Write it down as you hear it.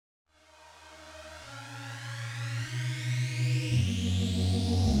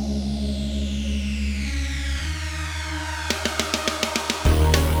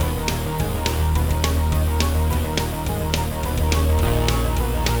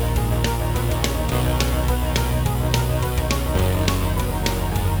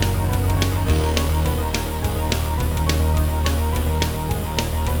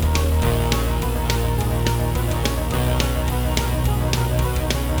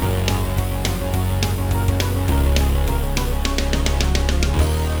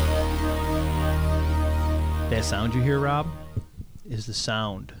quiet sound you hear, Rob, is the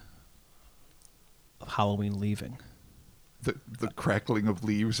sound of Halloween leaving. The crackling of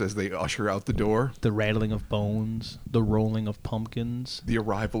leaves as they usher out the door. The rattling of bones. The rolling of pumpkins. The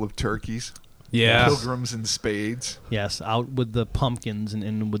arrival of turkeys. Yeah. Pilgrims in spades. Yes, out with the pumpkins and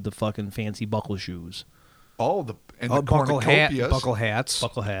in with the fucking fancy buckle shoes. The buckle cornucopias. buckle hats.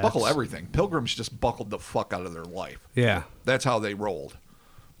 Buckle hats. Buckle everything. Pilgrims just buckled the fuck out of their life. Yeah. That's how they rolled.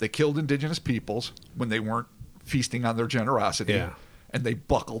 They killed indigenous peoples when they weren't feasting on their generosity. Yeah. And they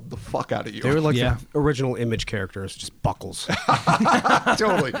buckled the fuck out of you. They were like the original Image characters, just buckles.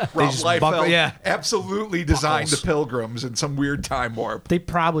 Totally. Rob just Liefeld absolutely designed the Pilgrims in some weird time warp. They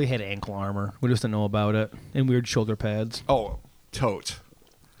probably had ankle armor. We just don't know about it. And weird shoulder pads. Oh, totes.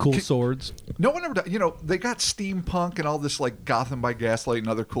 Cool swords. No one ever, they got steampunk and all this like Gotham by Gaslight and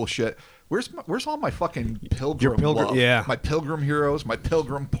other cool shit. Where's all my fucking pilgrim love? Yeah. My pilgrim heroes, my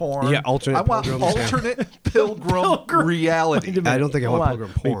pilgrim porn. Yeah, alternate I want pilgrims, alternate pilgrim reality. I don't think I want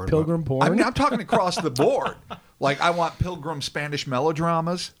pilgrim porn. Pilgrim porn? I mean, I'm talking across the board. Like, I want pilgrim Spanish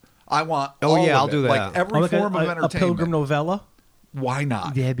melodramas. I want all of I'll it. do that. Like, every form of entertainment. A pilgrim novella? Why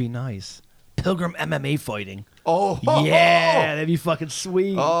not? That'd be nice. Pilgrim MMA fighting. Oh, yeah, that'd be fucking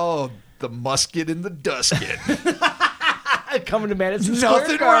sweet. Oh, the musket and the dusket. Coming to Madison Square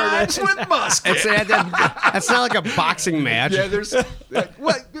Nothing Garden. rhymes with musket. That's not like a boxing match. Yeah, there's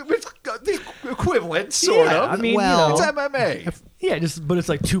it's the equivalent, sort Yeah, of. I mean, it's MMA. Yeah, but it's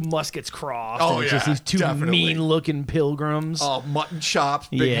like two muskets crossed. Oh, and it's yeah, just these two definitely. mean-looking pilgrims. Oh, mutton chops,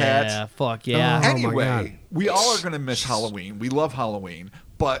 big hats. Yeah, fuck yeah. Oh, my Anyway, God. we all are going to miss Halloween. We love Halloween.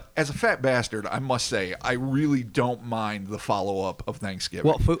 But as a fat bastard, I must say, I really don't mind the follow-up of Thanksgiving.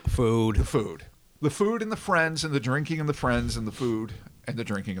 Well, food. The food. The food and the friends and the drinking and the friends and the food and the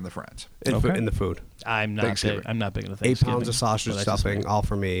drinking and the friends. In the food. I'm not Thanksgiving. big. I'm not big into 8 Thanksgiving. pounds of sausage but that's just stuffing, me. all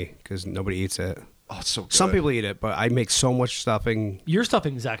for me, because nobody eats it. Oh, it's so good. Some people eat it, but I make so much stuffing. Your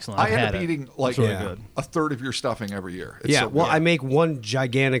stuffing's excellent. I I've end had up it. eating like really good. a third of your stuffing every year. It's so Well, good. I make one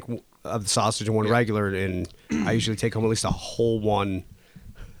gigantic of the sausage and one regular, and I usually take home at least a whole one.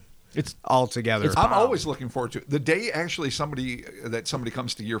 It's all together. I'm always looking forward to it. The day actually somebody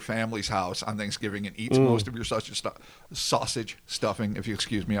comes to your family's house on Thanksgiving and eats most of your sausage stuffing. If you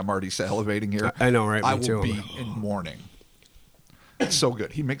excuse me, I'm already salivating here. I know, right? I Me will too. be in mourning. It's so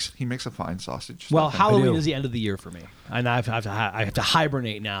good. He makes a fine sausage. well, stuffing. Halloween is the end of the year for me, and I have to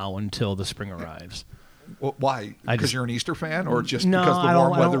hibernate now until the spring arrives. Well, why? Because you're an Easter fan, or just No, because the I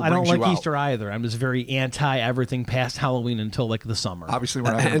warm don't. weather I don't brings you like out? Easter either. I'm just very anti everything past Halloween until like the summer. Obviously,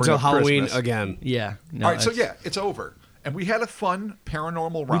 we're not going to until bring up Halloween Christmas. again. Yeah. No, All right, so yeah, it's over, and we had a fun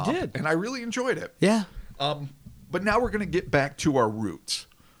paranormal romp. We did. And I really enjoyed it. Yeah. But now we're going to get back to our roots.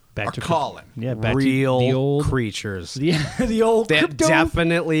 back our to calling. Yeah, back Real to the old creatures the old that crypto,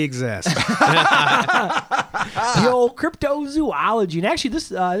 definitely exist. the old cryptozoology. And actually,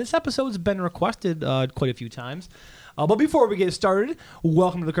 this episode's been requested quite a few times. But before we get started,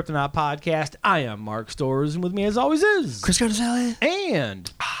 welcome to the Cryptonaut Podcast. I am Mark Storrs, and with me, as always, is Chris Gonzalez.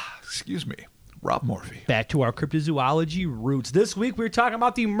 and Excuse me, Rob Morphy. back to our cryptozoology roots. This week, we're talking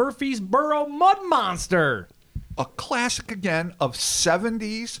about the Murphysboro Mud Monster. A classic again of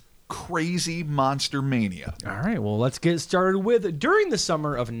 70s crazy monster mania. All right, well, let's get started with during the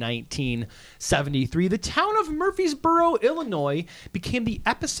summer of 1973, the town of Murphysboro, Illinois, became the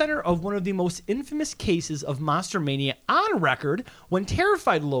epicenter of one of the most infamous cases of monster mania on record when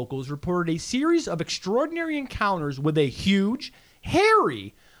terrified locals reported a series of extraordinary encounters with a huge,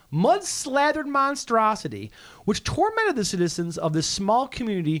 hairy, mud-slathered monstrosity, which tormented the citizens of this small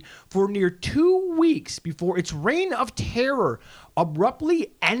community for near 2 weeks before its reign of terror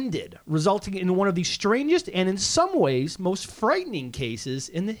abruptly ended, resulting in one of the strangest and in some ways most frightening cases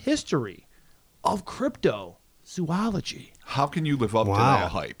in the history of cryptozoology. How can you live up to Wow.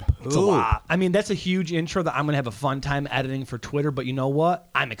 that hype? It's a lot. I mean, that's a huge intro that I'm going to have a fun time editing for Twitter, but you know what?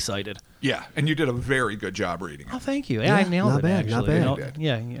 I'm excited. Yeah, and you did a very good job reading it. Oh, thank you. Yeah, I nailed not it, bad, actually. not bad. You know, You did.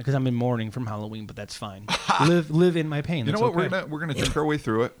 yeah, because I'm in mourning from Halloween, but that's fine. live in my pain. You know That's what? okay. We're gonna drink our way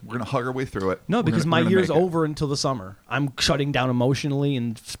through it. We're gonna hug our way through it. No, We're because gonna- my we're gonna year's make it. over until the summer. I'm shutting down emotionally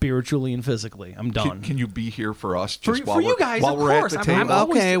and spiritually and physically. I'm done. Can you be here for us? for Just while you we're, guys, while of we're course. at the I'm table.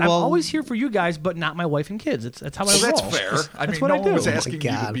 always, Okay, I'm well- always here for you guys, but not my wife and kids. That's how I So roll. that's fair. I That's mean, what no I one do. was Oh my asking you to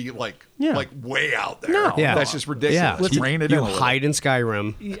God. be like Yeah. way out there. No. Yeah. That's just ridiculous. Yeah. Rein it You in a little. hide in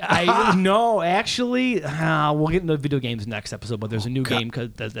Skyrim. No, actually, we'll get into video games next episode, but there's a new game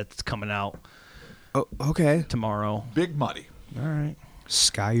that's coming out Oh, okay. tomorrow. Big Muddy. All right.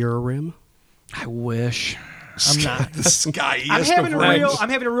 Skyrim. I wish. I'm not. The sky. I'm having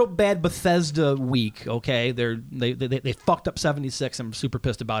a real bad Bethesda week. Okay, they fucked up 76. I'm super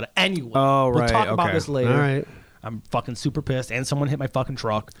pissed about it. Anyway, we'll talk about this later. All right. I'm fucking super pissed, and someone hit my fucking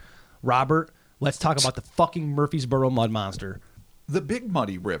truck. Robert, let's talk about the fucking Murphysboro Mud Monster. The Big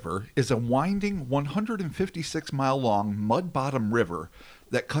Muddy River is a winding 156-mile-long mud-bottom river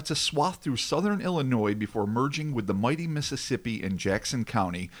that cuts a swath through southern Illinois before merging with the mighty Mississippi in Jackson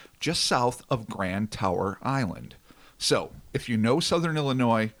County, just south of Grand Tower Island. So, if you know southern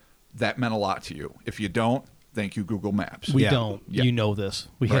Illinois, that meant a lot to you. If you don't, thank you, Google Maps. We don't. Yeah. You know this.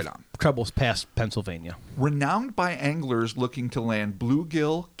 We right have on. troubles past Pennsylvania. Renowned by anglers looking to land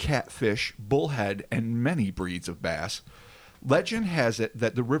bluegill, catfish, bullhead, and many breeds of bass, legend has it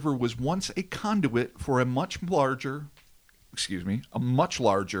that the river was once a conduit for a much larger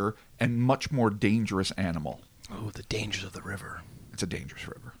and much more dangerous animal. Oh, the dangers of the river. It's a dangerous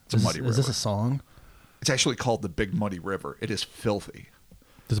river. It's a muddy river. Is this a song? It's actually called the Big Muddy River. It is filthy.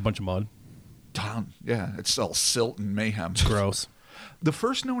 There's a bunch of mud. Ton. Yeah, it's all silt and mayhem. Gross. The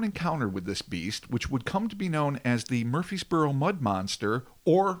first known encounter with this beast, which would come to be known as the Murphysboro Mud Monster,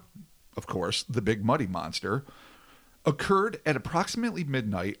 or, of course, the Big Muddy Monster, occurred at approximately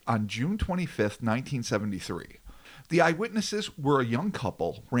midnight on June 25th, 1973. The eyewitnesses were a young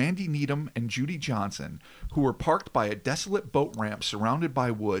couple, Randy Needham and Judy Johnson, who were parked by a desolate boat ramp surrounded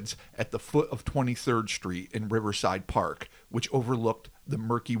by woods at the foot of 23rd Street in Riverside Park, which overlooked the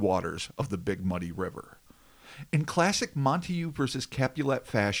murky waters of the Big Muddy River. In classic Montague versus Capulet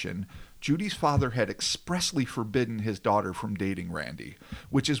fashion, Judy's father had expressly forbidden his daughter from dating Randy,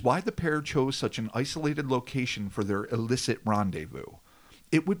 which is why the pair chose such an isolated location for their illicit rendezvous.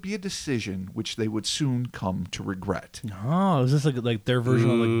 It would be a decision which they would soon come to regret. Oh, is this like their version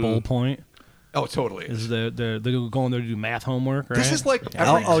of like Bull Point? Oh, totally. Is they're going there to do math homework, right? This is like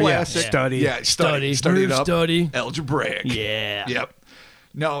every classic. Study. Yeah, study it up. Study. Algebraic. Yeah. Yep.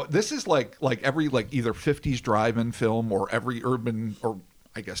 No, this is like every either 50s drive-in film or every urban, or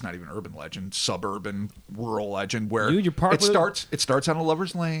I guess not even urban legend, suburban, rural legend where Dude, it starts on a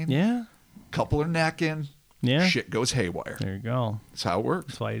lover's lane. Yeah. Couple are necking. Yeah. Shit goes haywire. There you go. That's how it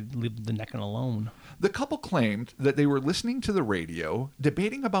works. That's why I leave the necking alone. The couple claimed that they were listening to the radio,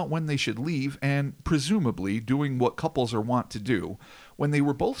 debating about when they should leave, and presumably doing what couples are wont to do, when they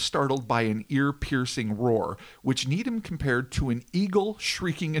were both startled by an ear-piercing roar, which Needham compared to an eagle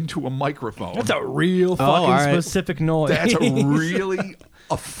shrieking into a microphone. That's a real fucking specific noise. That's a really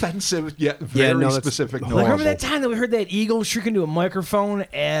offensive yet very specific noise. Remember that time that we heard that eagle shrieking to a microphone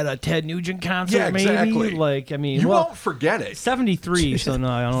at a Ted Nugent concert? Yeah, exactly. Maybe? You won't forget it. 73, so no,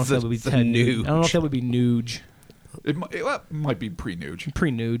 I don't know if that would be Ted Nuge. I don't know if that would be Nuge. It might be pre-Nuge.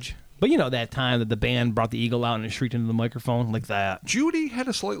 Pre-Nuge. But you know that time that the band brought the eagle out and it shrieked into the microphone like that. Judy had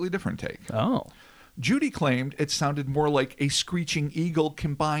a slightly different take. Oh. Judy claimed it sounded more like a screeching eagle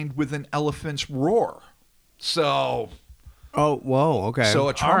combined with an elephant's roar. So... Oh, whoa, okay. So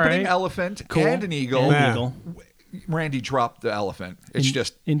a trumpeting elephant and an eagle. And eagle. Randy dropped the elephant. It's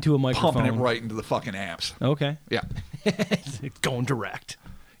just into a microphone. Pumping it right into the fucking amps. Okay. Yeah. It's going direct.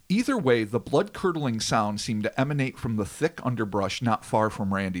 Either way, the blood-curdling sound seemed to emanate from the thick underbrush not far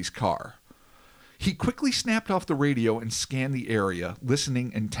from Randy's car. He quickly snapped off the radio and scanned the area,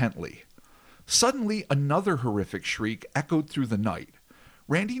 listening intently. Suddenly, another horrific shriek echoed through the night.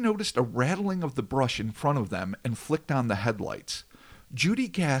 Randy noticed a rattling of the brush in front of them and flicked on the headlights. Judy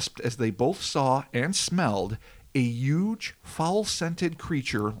gasped as they both saw and smelled a huge, foul-scented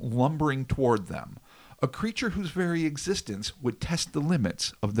creature lumbering toward them. A creature whose very existence would test the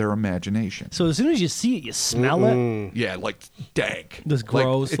limits of their imagination. So as soon as you see it, you smell it? Yeah, like dank. This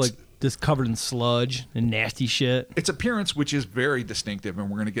gross, like this covered in sludge and nasty shit. Its appearance, which is very distinctive, and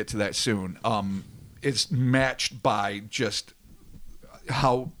we're going to get to that soon, is matched by just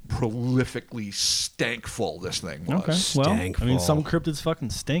how prolifically stankful this thing was. Okay, well, I mean, some cryptids fucking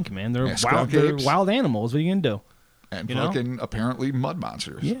stink, man. They're they're wild animals. What are you going to do? And fucking apparently mud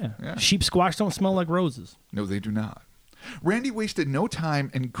monsters. Yeah. Sheep squash don't smell like roses. No, they do not. Randy wasted no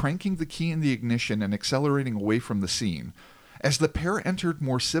time in cranking the key in the ignition and accelerating away from the scene. As the pair entered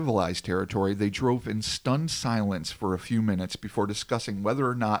more civilized territory, they drove in stunned silence for a few minutes before discussing whether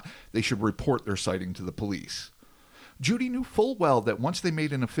or not they should report their sighting to the police. Judy knew full well that once they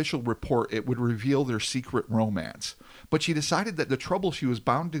made an official report, it would reveal their secret romance. But she decided that the trouble she was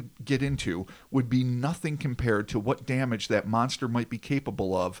bound to get into would be nothing compared to what damage that monster might be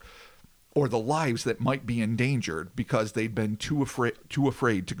capable of, or the lives that might be endangered because they'd been too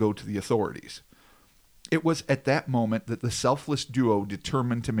afraid to go to the authorities. It was at that moment that the selfless duo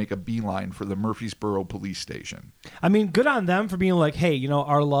determined to make a beeline for the Murphysboro police station. I mean, good on them for being like, hey,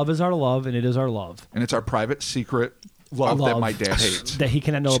 our love is our love, and it is our love. And it's our private secret love that my dad hates. That he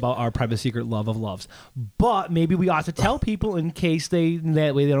cannot know about our private secret love of loves. But maybe we ought to tell people in case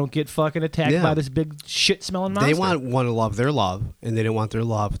that way they don't get fucking attacked by this big shit-smelling monster. They want to love their love, and they don't want their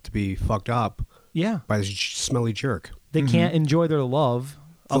love to be fucked up by this smelly jerk. They can't enjoy their love.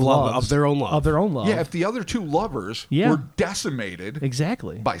 Of their own love. Of their own love. Yeah, if the other two lovers were decimated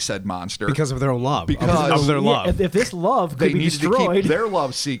by said monster. Because of their own love. Because of their love. If this love could be needed destroyed. to keep their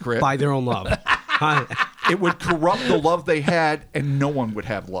love secret. By their own love. It would corrupt the love they had, and no one would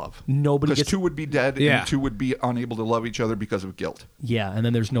have love. Because two would be dead, and two would be unable to love each other because of guilt. Yeah, and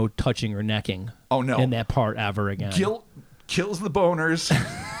then there's no touching or necking in that part ever again. Guilt kills the boners.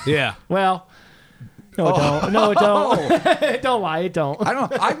 Yeah. Well... No, it don't. No, it don't. Don't lie, it don't.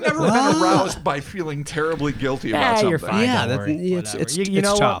 I've never been aroused by feeling terribly guilty about something. You're fine. Yeah, don't worry. it's you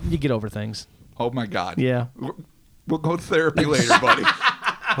know tough. what? You get over things. Oh my God. Yeah. We'll go to therapy later, buddy.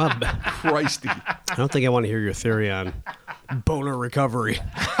 Christy. I don't think I want to hear your theory on boner recovery.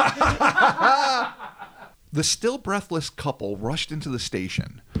 The still breathless couple rushed into the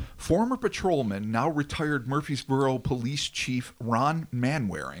station. Former patrolman, now retired Murphysboro Police Chief Ron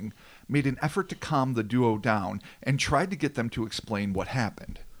Manwaring, made an effort to calm the duo down and tried to get them to explain what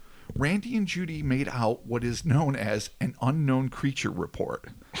happened. Randy and Judy made out what is known as an unknown creature report.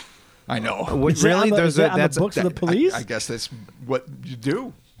 I know. Really? That's the books of the police? I guess that's what you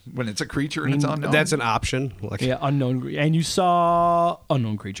do when it's a creature and it's unknown. That's an option. Unknown. And you saw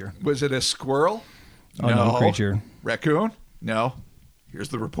unknown creature. Was it a squirrel? Unknown creature. Raccoon? No. Here's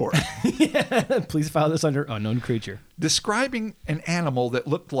the report. Please file this under unknown creature. Describing an animal that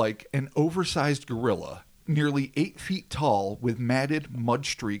looked like an oversized gorilla, nearly 8 feet tall with matted,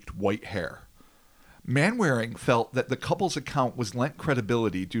 mud-streaked white hair. Manwaring felt that the couple's account was lent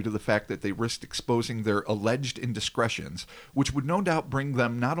credibility due to the fact that they risked exposing their alleged indiscretions, which would no doubt bring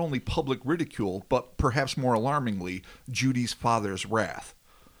them not only public ridicule, but perhaps more alarmingly, Judy's father's wrath.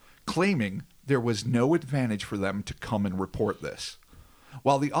 Claiming there was no advantage for them to come and report this.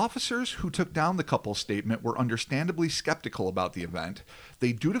 While the officers who took down the couple's statement were understandably skeptical about the event,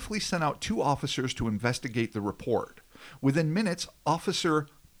 they dutifully sent out 2 officers to investigate the report. Within minutes, Officer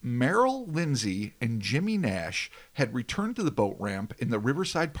Merrill Lindsay and Jimmy Nash had returned to the boat ramp in the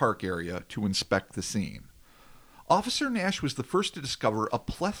Riverside Park area to inspect the scene. Officer Nash was the first to discover a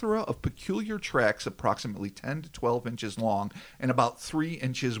plethora of peculiar tracks approximately 10 to 12 inches long and about 3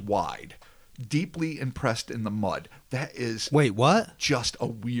 inches wide, deeply impressed in the mud. That is just a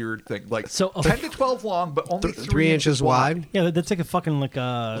weird thing. Like 10 to 12 long, but only 3 inches wide. Yeah, that's like a fucking like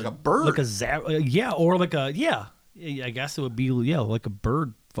a bird. Like a or like a I guess it would be like a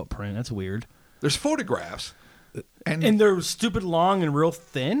bird footprint. That's weird. There's photographs. And they're stupid long and real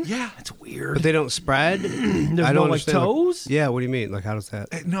thin? Yeah. That's weird. But they don't spread? There's no like toes? Yeah, what do you mean? Like, how does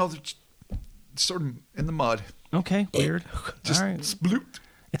that? No, they're just sort of in the mud. Okay, weird. Just all right. splooped.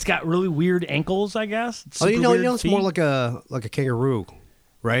 It's got really weird ankles, I guess. You know, it's more like a kangaroo,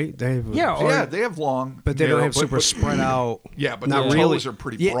 right? They have, they have long, but they don't have super spread out. Yeah, but not their really. toes are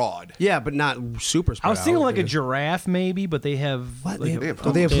pretty broad. Yeah, but not super spread out. I was thinking like a giraffe, maybe, but they have what? They have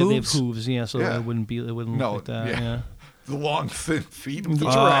hooves. They have hooves, yeah. So it wouldn't look like that. Yeah. The long, thin feet of the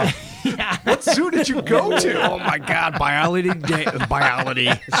giraffe. What zoo did you go to? Oh my God, biology.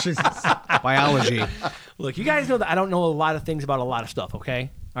 Biology. Look, you guys know that I don't know a lot of things about a lot of stuff.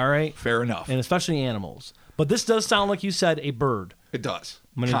 Okay, all right, fair enough, and especially animals. But this does sound like you said a bird. It does.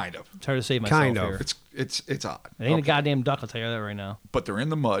 Kind of. Try to save myself here. It's odd. It ain't a goddamn duck, I'll tell you that right now. But they're in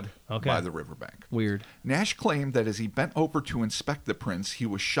the mud by the riverbank. Weird. Nash claimed that as he bent over to inspect the prints, he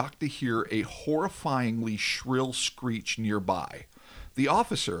was shocked to hear a horrifyingly shrill screech nearby. The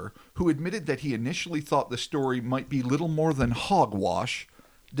officer, who admitted that he initially thought the story might be little more than hogwash,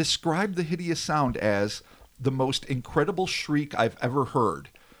 described the hideous sound as the most incredible shriek I've ever heard.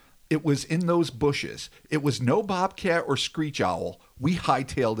 It was in those bushes. It was no bobcat or screech owl. We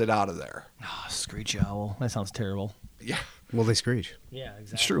hightailed it out of there. Oh, screech owl. That sounds terrible. Yeah. Well, they screech. Yeah,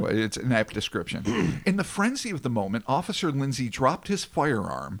 exactly. It's true. It's an apt description. In the frenzy of the moment, Officer Lindsay dropped his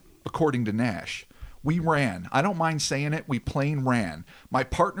firearm, according to Nash. We ran. I don't mind saying it. We plain ran. My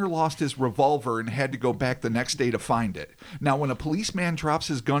partner lost his revolver and had to go back the next day to find it. Now, when a policeman drops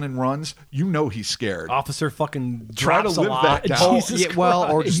his gun and runs, you know he's scared. Officer fucking Try to drops live a lot. that down. Jesus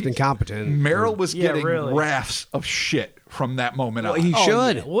Christ. Or just incompetent. Merrill was getting rafts of shit from that moment on. He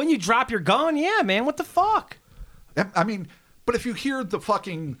should. Yeah. When you drop your gun, yeah, man, what the fuck? I mean, but if you hear the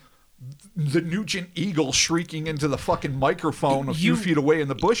fucking the Nugent eagle shrieking into the fucking microphone a few feet away in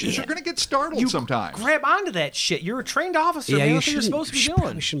the bushes, you're going to get startled sometimes. Grab onto that shit. You're a trained officer. Man. That's what you're supposed to be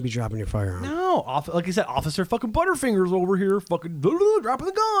doing. You shouldn't be dropping your firearm. No, like I said, Officer fucking Butterfingers over here, fucking dropping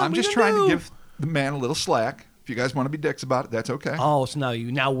the gun. I'm just trying to give the man a little slack. If you guys want to be dicks about it, that's okay. Oh, so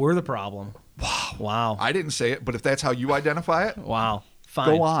now we're the problem. Wow. I didn't say it, but if that's how you identify it, wow.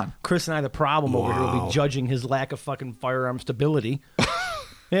 Fine. Go on. Chris and I, the problem over here, will be judging his lack of fucking firearm stability.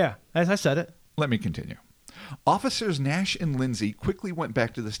 Yeah, as I said it. Let me continue. Officers Nash and Lindsay quickly went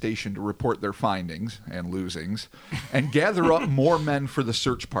back to the station to report their findings and losings and gather up more men for the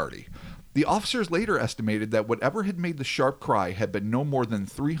search party. The officers later estimated that whatever had made the sharp cry had been no more than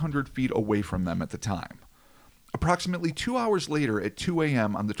 300 feet away from them at the time. Approximately 2 hours later, at 2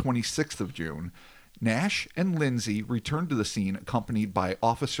 a.m. on the 26th of June, Nash and Lindsay returned to the scene accompanied by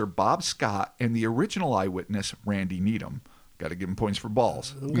Officer Bob Scott and the original eyewitness, Randy Needham. Got to give him points for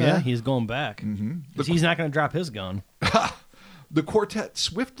balls. Okay. Yeah, he's going back. Mm-hmm. He's not going to drop his gun. The quartet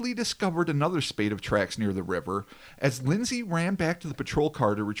swiftly discovered another spate of tracks near the river. As Lindsay ran back to the patrol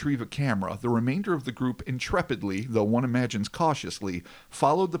car to retrieve a camera, the remainder of the group intrepidly, though one imagines cautiously,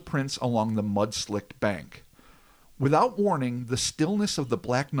 followed the prints along the mud-slicked bank. Without warning, the stillness of the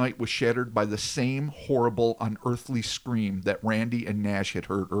black night was shattered by the same horrible, unearthly scream that Randy and Nash had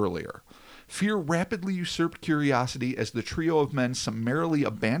heard earlier. Fear rapidly usurped curiosity as the trio of men summarily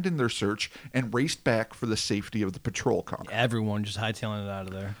abandoned their search and raced back for the safety of the patrol car. Everyone just hightailing it out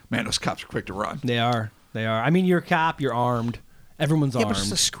of there. Man, those cops are quick to run. They are. I mean, you're a cop, you're armed. Everyone's armed. Yeah, but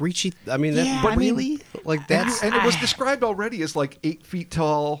it's a screechy... I mean, really? Like, that's... And it was described already as like 8 feet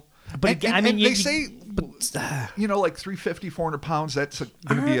tall. But and they say, like 350, 400 pounds, that's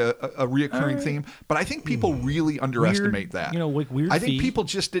going to be a reoccurring theme. But I think people really underestimate that. Weird I think feet. people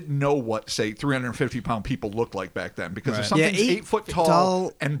just didn't know what, say, 350-pound people looked like back then. Because if something's 8 foot tall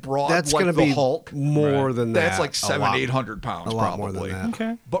tall and broad that's like gonna the be Hulk, More than that. that's like 700-800 pounds a lot probably. more than that.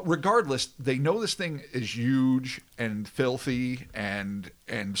 Okay. But regardless, they know this thing is huge and filthy and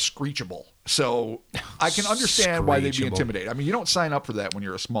screechable. So I can understand why they'd be intimidated. I mean, you don't sign up for that when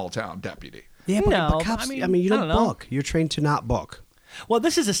you're a small town deputy. Yeah, but cops, you don't book. You're trained to not book. Well,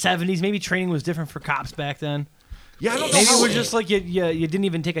 this is the 70s. Maybe training was different for cops back then. Yeah, I don't know. Maybe it was just like you didn't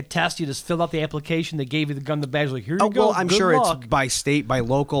even take a test. You just filled out the application. They gave you the gun, the badge. Like, here you go. Well, I'm sure it's by state, by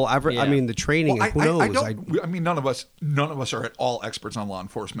local. Yeah. I mean, the training. Well, who knows? I mean, none of us are at all experts on law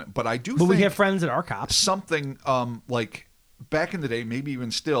enforcement, but I do. But think we have friends that are cops. Something like back in the day, maybe even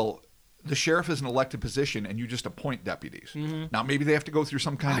still. The sheriff is an elected position, and you just appoint deputies. Mm-hmm. Now, maybe they have to go through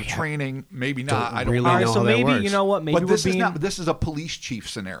some kind of training. Maybe not. I don't really know. All right, know so how that maybe works. you know what? Maybe But this is a police chief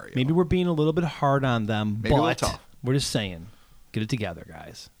scenario. Maybe we're being a little bit hard on them. Maybe a little but tough. We're just saying, get it together,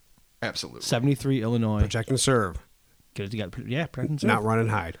 guys. Absolutely. 73 Illinois. Protect and serve. Get it together. Yeah, protect and serve. Not run and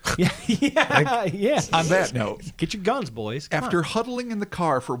hide. Yeah. On that note, Get your guns, boys. Come after on. huddling in the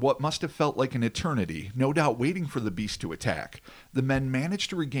car for what must have felt like an eternity, no doubt waiting for the beast to attack, the men managed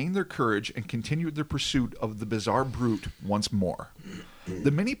to regain their courage and continued their pursuit of the bizarre brute once more.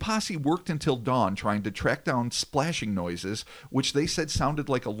 The mini posse worked until dawn trying to track down splashing noises, which they said sounded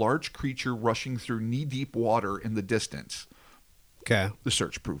like a large creature rushing through knee-deep water in the distance. Okay. The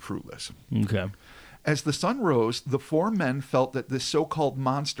search proved fruitless. Okay. As the sun rose, the four men felt that this so-called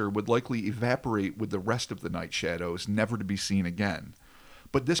monster would likely evaporate with the rest of the night shadows, never to be seen again.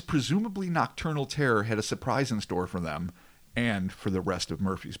 But this presumably nocturnal terror had a surprise in store for them and for the rest of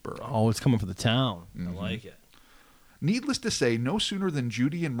Murphysboro. Oh, it's coming for the town. I like it. Needless to say, no sooner than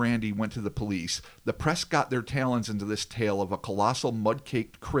Judy and Randy went to the police, the press got their talons into this tale of a colossal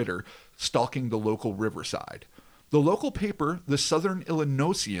mud-caked critter stalking the local riverside. The local paper, the Southern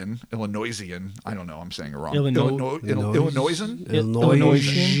Illinoisan, I don't know, I'm saying it wrong. Illinoisan?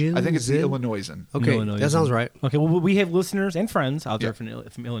 I think it's the Illinoisan. Okay, Illinoisan. that sounds right. Okay, well, we have listeners and friends out there from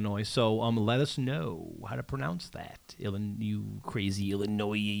Illinois, so let us know how to pronounce that. You crazy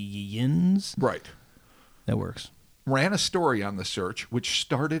Illinoisans. Right. That works. Ran a story on the search, which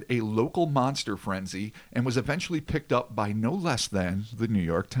started a local monster frenzy and was eventually picked up by no less than the New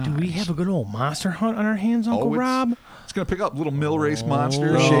York Times. Do we have a good old monster hunt on our hands, Uncle Rob? It's going to pick up little mill race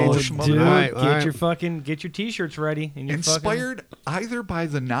monsters, Oh, shades of some dude, other. get your t-shirts ready. And your Inspired either by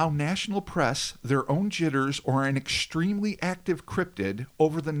the now national press, their own jitters, or an extremely active cryptid,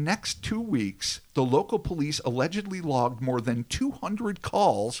 over the next 2 weeks, the local police allegedly logged more than 200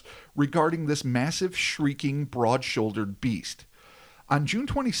 calls regarding this massive, shrieking, broad-shouldered beast. On June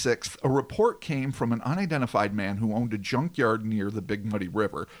 26th, a report came from an unidentified man who owned a junkyard near the Big Muddy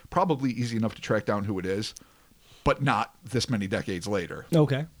River. Probably easy enough to track down who it is, but not this many decades later.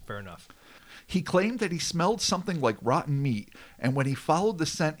 Okay, fair enough. He claimed that he smelled something like rotten meat, and when he followed the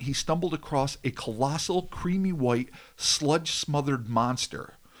scent, he stumbled across a colossal, creamy white, sludge-smothered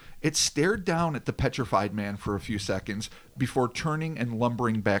monster. It stared down at the petrified man for a few seconds before turning and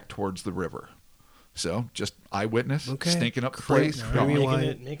lumbering back towards the river. So, just eyewitness, stinking up the place.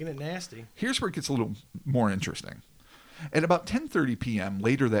 Making it nasty. Here's where it gets a little more interesting. At about 10:30 p.m.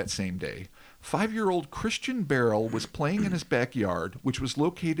 later that same day, 5-year-old Christian Barrell was playing in his backyard, which was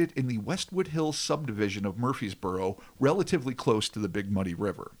located in the Westwood Hills subdivision of Murphysboro, relatively close to the Big Muddy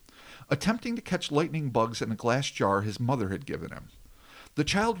River, attempting to catch lightning bugs in a glass jar his mother had given him. The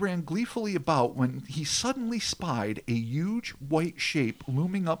child ran gleefully about when he suddenly spied a huge white shape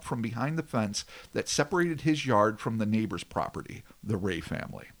looming up from behind the fence that separated his yard from the neighbor's property, the Ray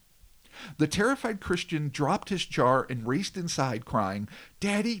family. The terrified Christian dropped his jar and raced inside, crying,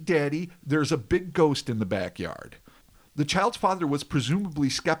 "Daddy, Daddy, there's a big ghost in the backyard." The child's father was presumably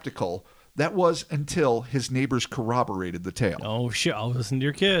skeptical. That was until his neighbors corroborated the tale. Oh, shit. I'll listen to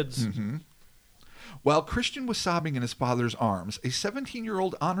your kids. Mm-hmm. While Christian was sobbing in his father's arms, a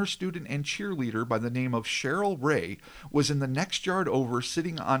 17-year-old honor student and cheerleader by the name of Cheryl Ray was in the next yard over,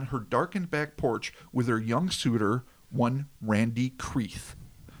 sitting on her darkened back porch with her young suitor, one Randy Creeth.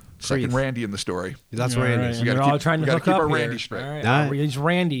 Second Randy in the story. That's Randy's. Right. They're all trying to hook keep up our here. Randy straight. All right. These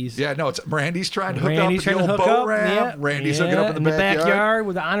Randy's. Yeah, no, it's Randy's trying to hook Randy's up with the old boat ramp. Yeah. Randy's hooking up in the backyard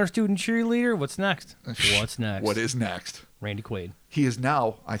with the honor student cheerleader. What's next? What's next? What is next? Randy Quaid. He is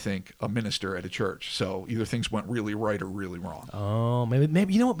now, I think, a minister at a church. So either things went really right or really wrong. Oh,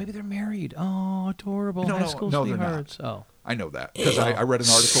 maybe you know what? Maybe they're married. Oh, adorable. High school sweethearts. Oh. I know that because I read an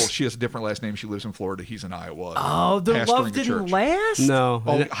article. She has a different last name. She lives in Florida. He's in Iowa. Oh, the love didn't last? No.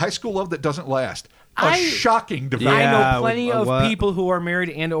 Oh, high school love that doesn't last. Shocking divorce. I know plenty of people who are married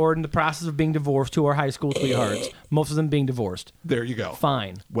and or in the process of being divorced who are high school sweethearts. Most of them being divorced. There you go.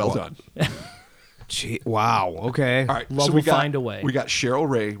 Fine. Well done. Gee, wow. Okay. All right. Love so will find a way. We got Cheryl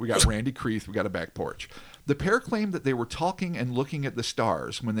Ray. We got Randy Creeth. We got a back porch. The pair claimed that they were talking and looking at the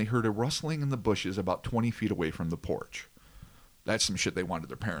stars when they heard a rustling in the bushes about 20 feet away from the porch. That's some shit they wanted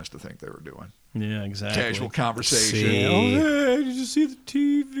their parents to think they were doing. Yeah, exactly. Casual conversation. See. Oh, hey, did you see the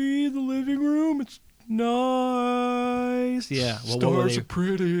TV in the living room? It's nice. Yeah. Stars are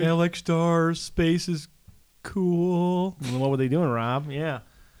pretty. Yeah, I like stars. Space is cool. And what were they doing, Rob? Yeah.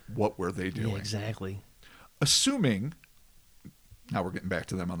 What were they doing? Yeah, exactly. Assuming, now we're getting back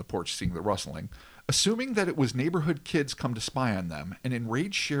to them on the porch seeing the rustling, assuming that it was neighborhood kids come to spy on them, an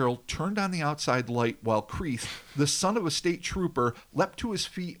enraged Cheryl turned on the outside light while Creeth, the son of a state trooper, leapt to his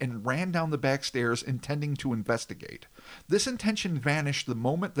feet and ran down the back stairs intending to investigate. This intention vanished the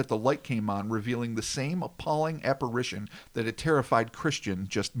moment that the light came on, revealing the same appalling apparition that had terrified Christian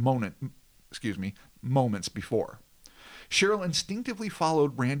just moments before. Cheryl instinctively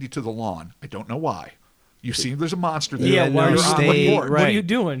followed Randy to the lawn. I don't know why. You see there's a monster there. Yeah, no, you're stay- on the porch. right. What are you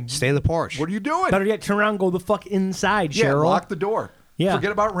doing? Stay in the porch. What are you doing? Better yet, turn around and go the fuck inside, Yeah, Cheryl. lock the door. Yeah.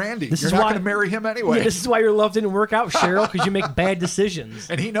 Forget about Randy. This You're is not why- going to marry him anyway. Yeah, this is why your love didn't work out, Cheryl, because you make bad decisions.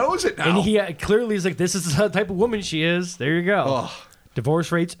 And he knows it now. And he clearly is like, this is the type of woman she is. There you go. Ugh.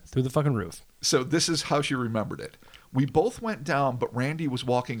 Divorce rates through the fucking roof. So this is how she remembered it. We both went down, but Randy was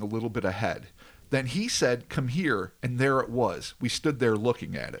walking a little bit ahead. Then he said, "Come here," and there it was. We stood there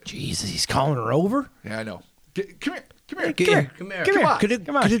looking at it. Jesus, he's calling her over? Yeah, I know. Come here. Come here. Come here. Come here. Come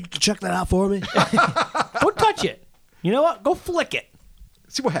on. Could you check that out for me? Don't touch it. You know what? Go flick it.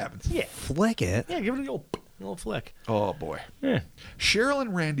 See what happens. Yeah. Flick it. Yeah, give it a little flick. Oh, boy. Yeah. Cheryl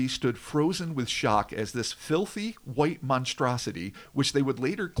and Randy stood frozen with shock as this filthy white monstrosity, which they would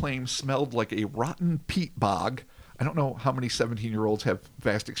later claim smelled like a rotten peat bog. I don't know how many 17-year-olds have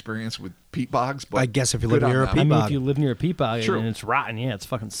vast experience with peat bogs, but I guess if you good live near on a them. I peat mean, bog. if you live near a peat bog True. and it's rotten, yeah, it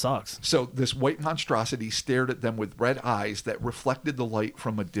fucking sucks. So this white monstrosity stared at them with red eyes that reflected the light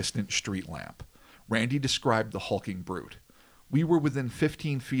from a distant street lamp. Randy described the hulking brute. We were within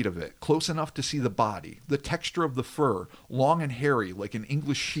 15 feet of it, close enough to see the body, the texture of the fur, long and hairy like an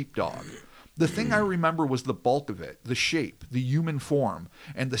English sheepdog. The thing I remember was the bulk of it, the shape, the human form,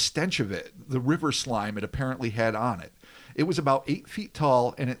 and the stench of it, the river slime it apparently had on it. It was about 8 feet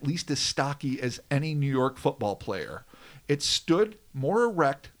tall and at least as stocky as any New York football player. It stood more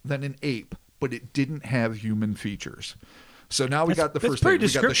erect than an ape, but it didn't have human features. So now we got the that's first thing. pretty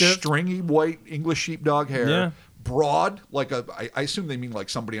We got the descriptive. stringy white English sheepdog hair. Yeah. Broad, like I assume they mean like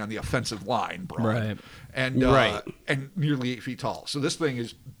somebody on the offensive line, broad. Right. And Right. and nearly 8 feet tall. So this thing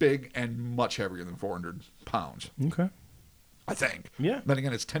is big and much heavier than 400 pounds, Okay. I think. Yeah. Then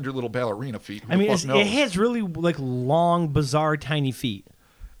again, it's tender little ballerina feet. Who I mean, the fuck it knows? has really like long, bizarre, tiny feet.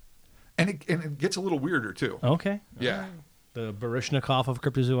 And it gets a little weirder too. Okay. Yeah. The Baryshnikov of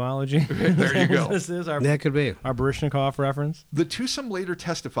cryptozoology. There you go. This is our That could be. Baryshnikov reference. The twosome later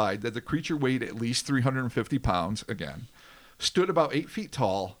testified that the creature weighed at least 350 pounds, again, stood about 8 feet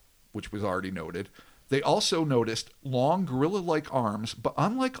tall, which was already noted. They also noticed long gorilla-like arms, but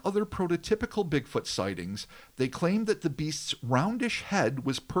unlike other prototypical Bigfoot sightings, they claimed that the beast's roundish head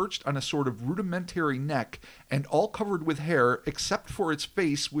was perched on a sort of rudimentary neck and all covered with hair except for its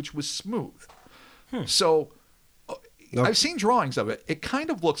face, which was smooth. So I've seen drawings of it. It kind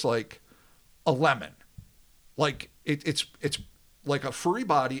of looks like a lemon. Like it's like a furry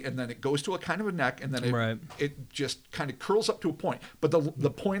body, and then it goes to a kind of a neck, and then it just kind of curls up to a point. But the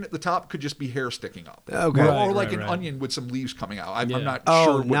point at the top could just be hair sticking up. Okay. Or like an onion with some leaves coming out. I'm not sure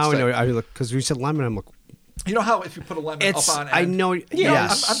Oh, what now I know. Because we said lemon, I'm like, you know how if you put a lemon up on end? I know. Yeah,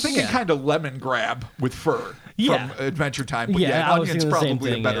 Yes. I'm thinking kind of lemon grab with fur from Adventure Time. But Yeah, an I was onion's thinking the same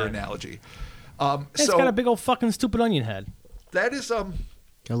probably thing, a better yeah. analogy. It's got a big old fucking stupid onion head. That is a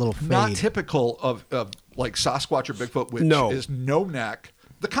little fade. not typical of like Sasquatch or Bigfoot, which is no neck.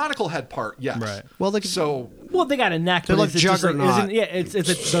 The conical head part, yes. Right. Well, they got a neck. They're but like it's just Juggernaut.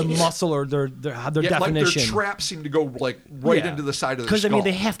 it's the muscle or their definition. Like their traps seem to go like right into the side of the skull. Because I mean,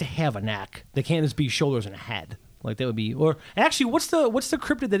 they have to have a neck. They can't just be shoulders and a head. Like that would be, or actually, what's the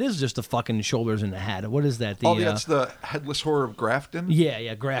cryptid that is just the fucking shoulders and the head? What is that? That's the headless horror of Grafton.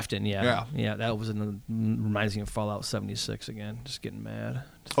 Yeah, Grafton. Yeah. That was reminds me of Fallout 76 again. Just getting mad.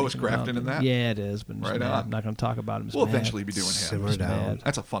 Is Grafton in that? Yeah, it is. But right on. on. I'm not going to talk about him. We'll eventually be doing him. Simmer down.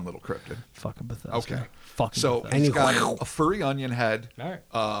 That's a fun little cryptid. Fucking Bethesda. Okay. Fucking so Bethesda. he's got a furry onion head, All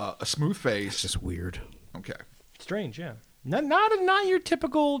right. a smooth face. It's just weird. Okay. Strange, yeah. Not your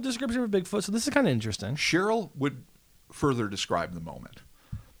typical description of Bigfoot. So this is kind of interesting. Cheryl would further describe the moment.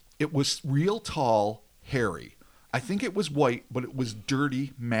 It was real tall, hairy. I think it was white, but it was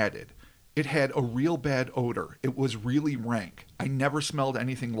dirty, matted. It had a real bad odor. It was really rank. I never smelled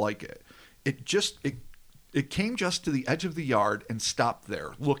anything like it. It came just to the edge of the yard and stopped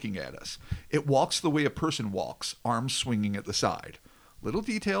there, looking at us. It walks the way a person walks, arms swinging at the side. Little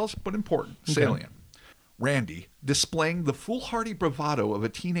details, but important, salient. Randy, displaying the foolhardy bravado of a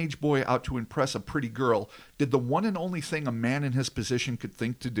teenage boy out to impress a pretty girl, did the one and only thing a man in his position could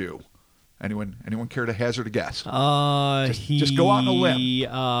think to do. Anyone care to hazard a guess? Just go out on a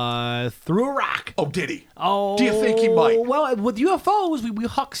limb. Threw a rock. Oh, did he? Oh, do you think he might? Well, with UFOs, we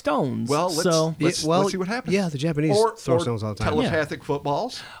huck stones. Well, let's see what happens. Yeah, the Japanese throw stones all the time. Telepathic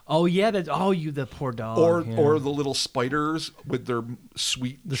footballs. Oh yeah, the poor dog. Or the little spiders with their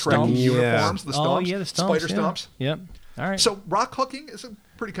sweet the Trekkie uniforms. The stumps. Oh yeah, the stumps. Spider stumps. Yep. All right. So rock hooking is a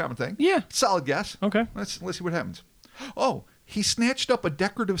pretty common thing. Yeah. Solid guess. Okay. Let's see what happens. Oh. He snatched up a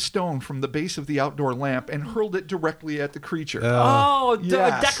decorative stone from the base of the outdoor lamp and hurled it directly at the creature. A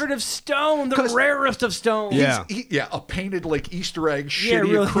decorative stone, the rarest of stones. Yeah. A painted like Easter egg,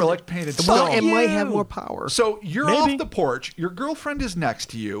 shitty acrylic painted stone. Well, it might have more power. So you're off the porch. Your girlfriend is next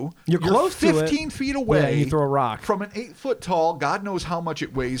to you. You're close 15 feet away. Yeah, you throw a rock. From an 8-foot tall, God knows how much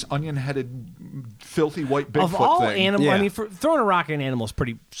it weighs, onion-headed, filthy white Bigfoot of all thing. animals, I mean, throwing a rock at an animal is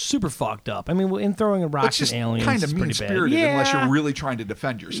pretty super fucked up. I mean, in throwing a rock at aliens, kind of is pretty bad. mean-spirited unless you're really trying to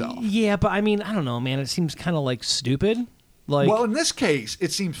defend yourself. Yeah, but I mean, I don't know, man. It seems kind of like stupid. Like, well, in this case,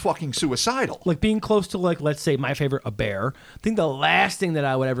 it seems fucking suicidal. Like being close to, like, let's say, my favorite, a bear. I think the last thing that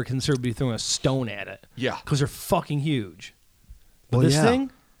I would ever consider would be throwing a stone at it. Yeah, because they're fucking huge. But this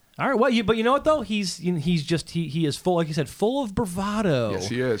thing. All right, well, but you know what though? He is full, like you said, full of bravado. Yes,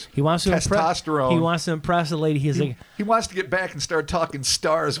 he is. He wants to testosterone. He wants to impress a lady. He wants to get back and start talking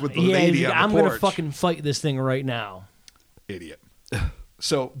stars with the lady on the I'm porch. gonna fucking fight this thing right now. Idiot.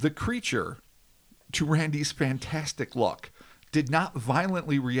 So the creature, to Randy's fantastic luck, did not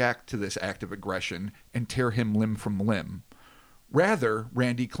violently react to this act of aggression and tear him limb from limb. Rather,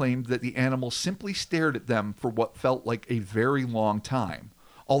 Randy claimed that the animal simply stared at them for what felt like a very long time,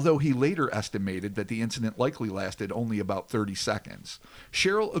 although he later estimated that the incident likely lasted only about 30 seconds.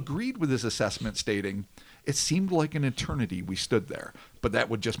 Cheryl agreed with his assessment, stating, "It seemed like an eternity we stood there," but that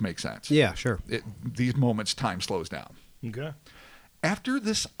would just make sense. Yeah, sure. These moments, time slows down. Okay. After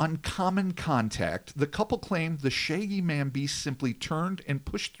this uncommon contact, the couple claimed the shaggy man-beast simply turned and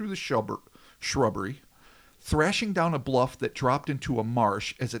pushed through the shrubbery, thrashing down a bluff that dropped into a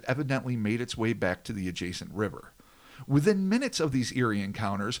marsh as it evidently made its way back to the adjacent river. Within minutes of these eerie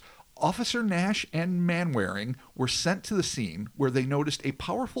encounters, Officer Nash and Manwaring were sent to the scene, where they noticed a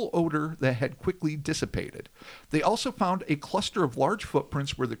powerful odor that had quickly dissipated. They also found a cluster of large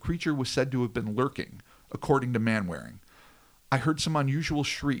footprints where the creature was said to have been lurking, according to Manwaring. "I heard some unusual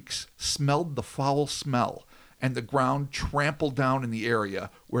shrieks, smelled the foul smell, and the ground trampled down in the area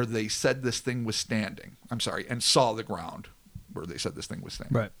where they said this thing was standing." And saw the ground where they said this thing was staying.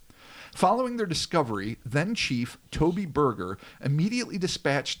 Right. Following their discovery, then Chief Toby Berger immediately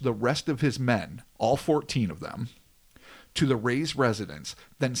dispatched the rest of his men, all 14 of them, to the Ray's residence,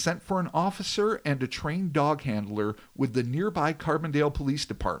 then sent for an officer and a trained dog handler with the nearby Carbondale Police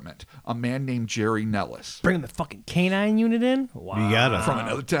Department, a man named Jerry Nellis. Bringing the fucking canine unit in? Wow. You gotta. From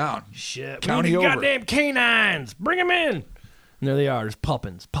another town. Shit. County we need the over. goddamn canines. Bring them in. And there they are. There's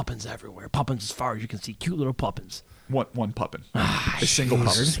puppins. Puppins everywhere. Puppins as far as you can see. Cute little puppins. One puppin. A single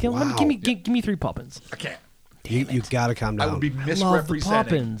Just puppin. give, let me- give me 3 puppins. I can't. You gotta calm I down. would be love the misrepresenting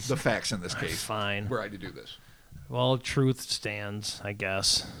puppins. the facts in this case. Fine. Were I to do this. Well, truth stands, I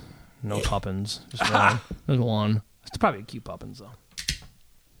guess. No puppins. Just one. There's one. It's probably cute puppins, though.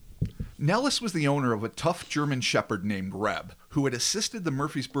 Nellis was the owner of a tough German shepherd named Reb, who had assisted the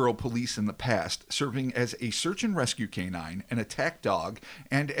Murphysboro police in the past, serving as a search and rescue canine, an attack dog,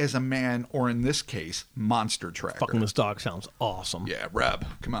 and as a man, or in this case, monster tracker. Fucking this dog sounds awesome. Yeah, Reb,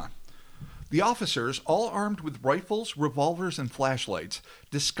 come on. The officers, all armed with rifles, revolvers, and flashlights,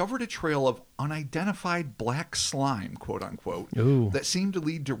 discovered a trail of unidentified black slime, quote unquote, Ooh. that seemed to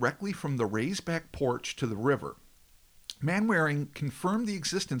lead directly from the raised back porch to the river. Manwaring confirmed the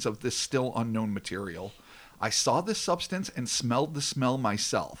existence of this still unknown material. I saw this substance and smelled the smell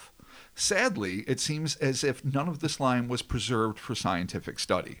myself. Sadly, it seems as if none of the slime was preserved for scientific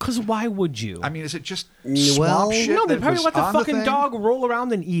study. Because why would you? I mean, is it just Well, swamp shit? no, they that probably was let the on fucking thing? dog roll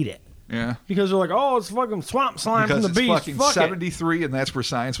around and eat it. Yeah. Because they're like, oh, it's fucking swamp slime Because from the it's beach. fucking Fuck 73 and that's where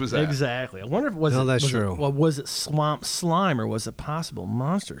science was it. at. Exactly. I wonder if was No, it that's was true. It, well, was it swamp slime or was it possible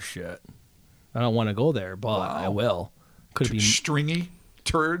monster shit? I don't want to go there, but I will. Could it be Stringy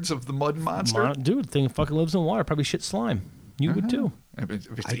turds of the mud monster? dude? Thing fucking lives in water. Probably shit slime. You would too. If it's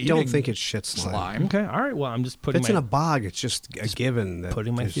I eating don't think it's shit slime. slime. Okay. All right. Well, I'm just If putting it's in a bog, it's just a given. That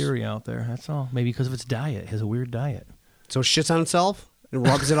putting my there's- theory out there. That's all. Maybe because of its diet. It has a weird diet. So it shits on itself? It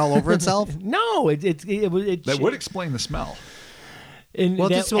rubs it all over itself? No, it That would explain the smell. And Well, it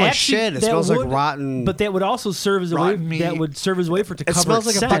that doesn't smell like actually- shit. It that smells like would- rotten- But that would also serve as a way. Rotten meat. That would serve as a way for it to It cover smells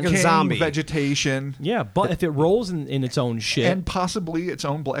its like a scent. fucking zombie. Vegetation, Yeah, but if it rolls in its own shit, and possibly its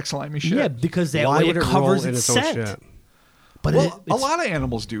own black slimy shit. yeah, because that Why way would it it covers roll in its its own scent. shit? But Well, it, a it's, lot of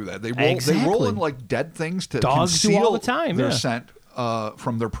animals do that. They roll. They roll Exactly. in like dead things to Dogs do conceal all the time, their yeah. scent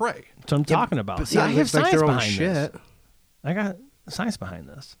from their prey. that's what I'm talking about. But See, I not have like science their own behind shit. this. I got science behind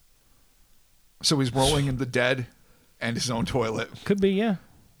this. So he's rolling in the dead and his own toilet. Could be, yeah.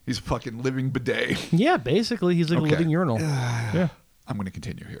 He's a fucking living bidet. Yeah, basically, he's like Okay. a living urinal. Yeah. I'm going to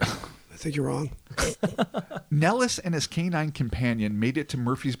continue here. I think you're wrong. Nellis and his canine companion made it to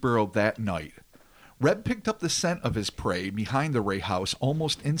Murphysboro that night. Reb picked up the scent of his prey behind the Ray house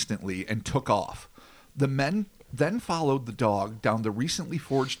almost instantly and took off. The men then followed the dog down the recently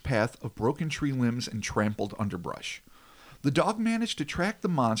forged path of broken tree limbs and trampled underbrush. The dog managed to track the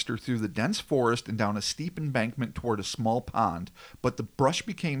monster through the dense forest and down a steep embankment toward a small pond, but the brush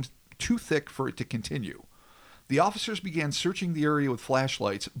became too thick for it to continue. The officers began searching the area with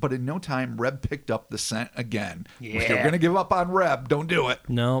flashlights, but in no time, Reb picked up the scent again. If you're going to give up on Reb, don't do it.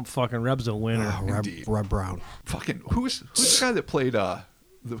 No, fucking Reb's a winner. Indeed. Reb Brown. Fucking, who's the guy that played the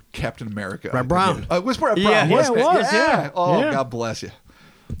Captain America? Reb Brown. It was Reb Brown, Yeah, wasn't it it? was, yeah. Oh, Yeah. God bless you.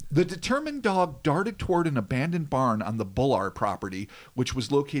 The determined dog darted toward an abandoned barn on the Bullar property, which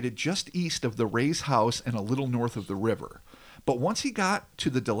was located just east of the Ray's house and a little north of the river. But once he got to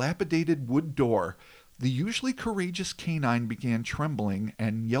the dilapidated wood door, the usually courageous canine began trembling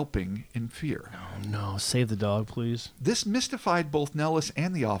and yelping in fear. Oh, no. Save the dog, please. This mystified both Nellis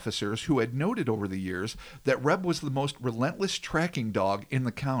and the officers, who had noted over the years that Reb was the most relentless tracking dog in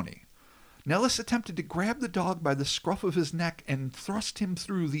the county. Nellis attempted to grab the dog by the scruff of his neck and thrust him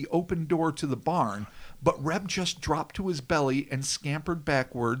through the open door to the barn, but Reb just dropped to his belly and scampered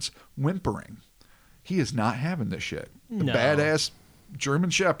backwards, whimpering. He is not having this shit. The No. badass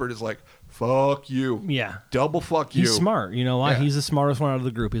German Shepherd is like, fuck you. Yeah. Double fuck you. He's smart. You know why? Yeah. He's the smartest one out of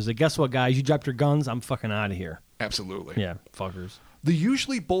the group. He's like, guess what, guys? You dropped your guns. I'm fucking out of here. Absolutely. Yeah, fuckers. The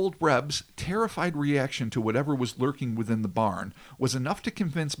usually bold Reb's terrified reaction to whatever was lurking within the barn was enough to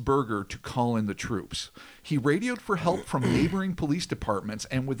convince Berger to call in the troops. He radioed for help from neighboring police departments,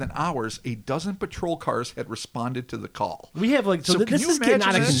 and within hours, a dozen patrol cars had responded to the call. We have like so, can this you is getting out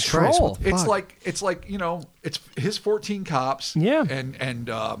imagine of this? control. It's Fuck. like it's his 14 cops, Yeah. and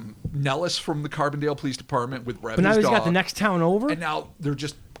Nellis from the Carbondale Police Department with Reb, But now his he's got dog, the next town over. and now they're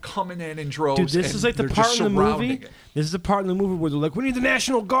just coming in droves. Dude, this and is like the they're part just in the surrounding movie. it. This is the part in the movie where they're like, "We need the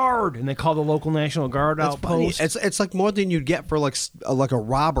National Guard," and they call the local National Guard Funny. outpost. It's like more than you'd get for like a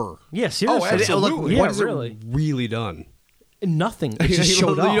robber. Yeah, seriously. absolutely. Like, Yeah, what is really. it really done? Nothing. It just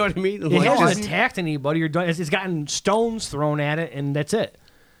showed up. You know what I mean? It Like, hasn't just- attacked anybody or done. It's gotten stones thrown at it, and that's it.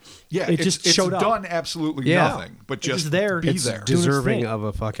 Yeah, It just showed up. done absolutely Yeah. nothing, but It's just just there. be It's there doing its deserving thing. of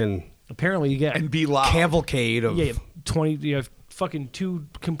a fucking Apparently, you get and be loud. cavalcade of. you have 20. You have fucking 2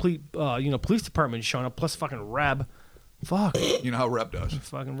 complete, police departments showing up plus fucking Reb. Fuck, You know how Reb does.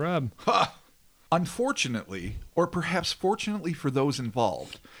 fucking Reb. Unfortunately, or perhaps fortunately for those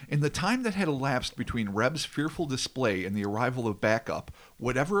involved, in the time that had elapsed between Reb's fearful display and the arrival of backup,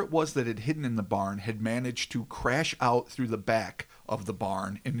 whatever it was that had hidden in the barn had managed to crash out through the back of the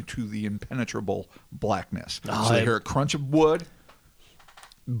barn into the impenetrable blackness. So they hear a crunch of wood.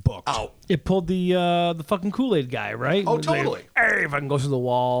 booked. Out. It pulled the fucking Kool-Aid guy, right? Oh, It was like, totally. Hey, if I can go through the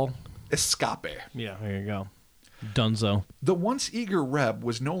wall. Escape. Yeah, there you go. Dunzo. The once eager Reb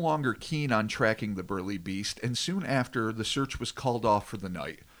was no longer keen on tracking the burly beast, and soon after, the search was called off for the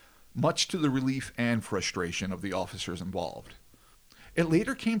night, much to the relief and frustration of the officers involved. It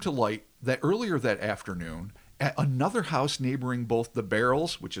later came to light that earlier that afternoon, at another house neighboring both the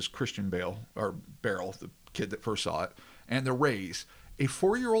Barrels, which is Christian Bale, or Barrel, the kid that first saw it, and the Rays, a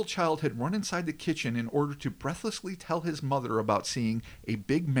 4-year-old child had run inside the kitchen in order to breathlessly tell his mother about seeing a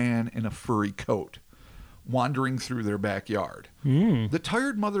big man in a furry coat wandering through their backyard. The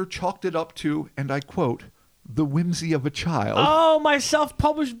tired mother chalked it up to, and I quote, the whimsy of a child, Oh, my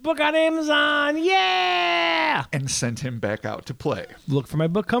self-published book on Amazon. Yeah! and sent him back out to play. Look for my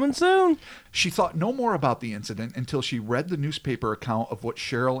book coming soon. She thought no more about the incident until she read the newspaper account of what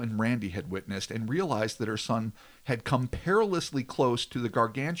Cheryl and Randy had witnessed and realized that her son had come perilously close to the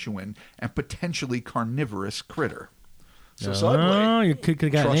gargantuan and potentially carnivorous critter. So Oh, suddenly, your kid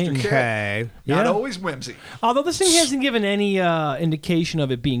could have got trust your named. kid. Okay. Not Yeah. always whimsy. Although this thing hasn't given any indication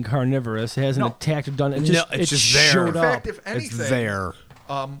of it being carnivorous. It hasn't No. attacked or done it. No, it's just there. showed In up. fact, if It's anything, there.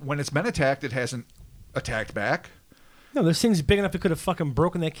 when it's been attacked, it hasn't attacked back. No, this thing's big enough it could have fucking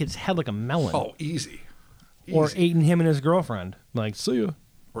broken that kid's head like a melon. Oh, easy. Or Easy. eaten him and his girlfriend. Like, see ya.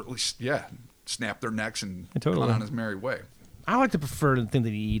 Or at least, yeah, snap their necks and Totally. gone on his merry way. I like to prefer to think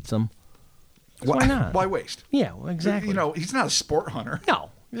that he eats them. Why not? Why waste? Yeah, well, exactly. You know, he's not a sport hunter. No,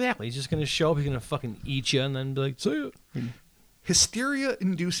 exactly. He's just going to show up. He's going to fucking eat you and then be like, see ya.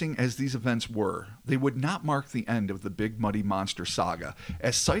 Hysteria-inducing as these events were, they would not mark the end of the Big Muddy Monster saga,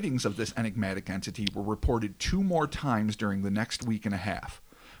 as sightings of this enigmatic entity were reported 2 more times during the next week and a half.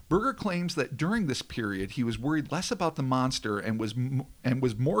 Berger claims that during this period he was worried less about the monster and was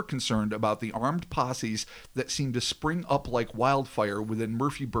more concerned about the armed posses that seemed to spring up like wildfire within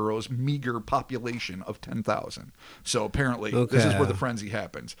Murphysboro's meager population of 10,000. So apparently this is Okay. where the frenzy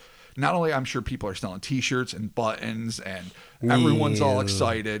happens. Not only I'm sure people are selling T-shirts and buttons and everyone's all Yeah.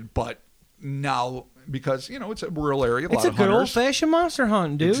 excited, but now because you know it's a rural area, It's lot a of good hunters. old-fashioned monster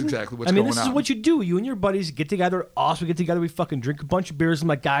hunt, dude. It's exactly what's I mean, going this is on. what you do. You and your buddies get together. Us, we get together. We fucking drink a bunch of beers. I'm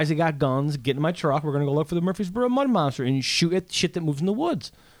like, guys, I got guns. Get in my truck. We're going to go look for the Murphysboro Mud Monster and shoot at shit that moves in the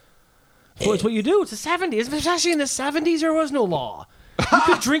woods. So it's what you do. It's the 70s. Especially in the 70s, there was no law. You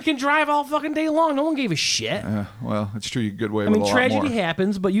could drink and drive all fucking day long. No one gave a shit. Well, it's true. You could way I with mean, a lot tragedy more.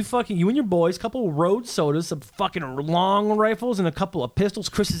 happens, but you and your boys, couple of road sodas, some fucking long rifles, and a couple of pistols.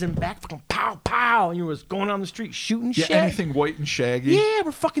 Chris is in back, fucking pow, pow, and you was going down the street shooting Yeah, shit. anything white and shaggy. Yeah,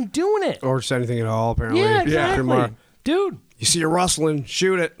 we're fucking doing it. Or just anything at all, apparently. Yeah, Pretty exactly. much. Dude. You see a rustling,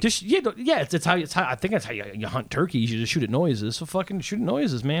 shoot it. Just it's how I think that's how you hunt turkeys. You just shoot at noises. So fucking shoot at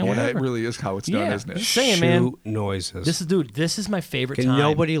noises, man. Yeah, Whatever. it really is how it's done, Yeah, isn't it? just saying, man. Shoot noises. This is my favorite Can time.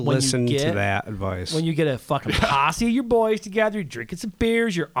 nobody when you listen to get- that advice? When you get a fucking posse of your boys together, you're drinking some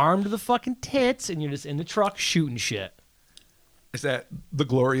beers, you're armed to the fucking tits, and you're just in the truck shooting shit. Is that the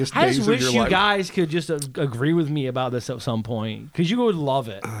glorious I days just of wish your you life? guys could just agree with me about this at some point, because you would love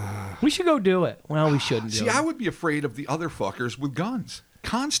it. We should go do it. Well, we shouldn't do See, it. I would be afraid of the other fuckers with guns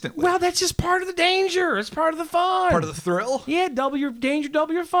constantly. Well, that's just part of the danger. It's part of the fun. part of the thrill. Yeah, double your danger,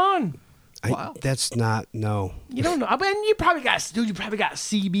 double your fun. Wow. That's not, no. You don't know. I mean, you probably got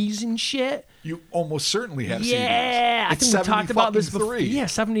CBs and shit. You almost certainly have Yeah, CDs. I It's think we talked about this before. 73. Yeah,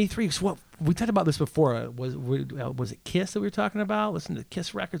 73. So what we talked about this before. Was it Kiss that we were talking about? Listening to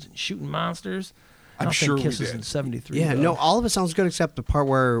Kiss records and shooting monsters. I I'm don't sure think we Kiss was did. in 73. Yeah, though. no, all of it sounds good except the part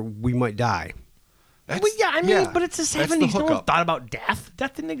where we might die. That's- Well, yeah, I mean, but it's the that's 70s. No one hookup. thought about death.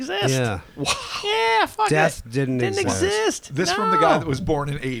 Death didn't exist. Yeah. Yeah, fuck Death it. didn't exist. exist. This No. from the guy that was born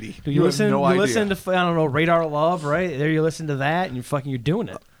in 80. You, You listen. have no you idea. listen to I don't know Radar Love, right? There you listen to that, and you're doing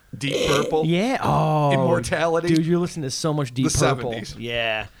it. Deep Purple. Yeah. Oh, Immortality. dude. You're listening to so much Deep The Purple. 70s.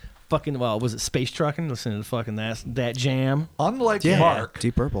 Yeah. Fucking was it Space Trucking? Listening to fucking that jam. Unlike Yeah. Mark,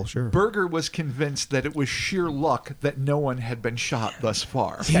 Deep Purple, sure. Berger was convinced that it was sheer luck that no one had been shot thus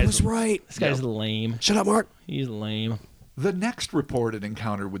far. He was right. This guy's lame. Shut up, Mark. He's lame. The next reported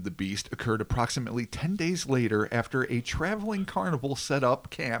encounter with the beast occurred approximately 10 days later after a traveling carnival set up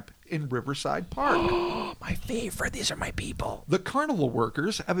camp in Riverside Park. My favorite. These are my people. The carnival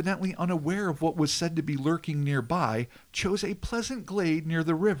workers, evidently unaware of what was said to be lurking nearby, chose a pleasant glade near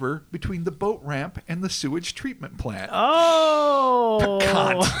the river between the boat ramp and the sewage treatment plant. Oh.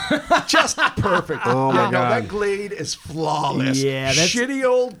 Cunt. Just perfect. Oh, my No, God. that glade is flawless. Yeah, that's- shitty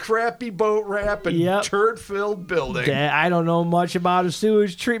old crappy boat ramp and Yep. turd-filled building. I don't know much about a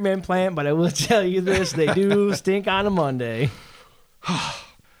sewage treatment plant, but I will tell you this. They do stink on a Monday.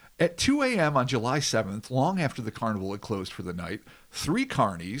 At 2 a.m. on July 7th, long after the carnival had closed for the night, 3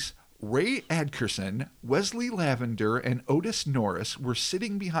 carnies, Ray Adkerson, Wesley Lavender, and Otis Norris, were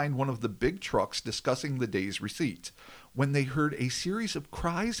sitting behind one of the big trucks discussing the day's receipts when they heard a series of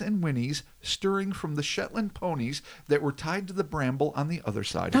cries and whinnies stirring from the Shetland ponies that were tied to the bramble on the other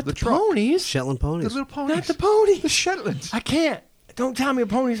side Not of the the truck. ponies. Shetland The ponies. little ponies. Not the ponies. The Shetlands. I can't. Don't tell me a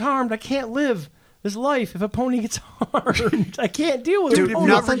pony's harmed. I can't live this life if a pony gets harmed. I can't deal with Dude, a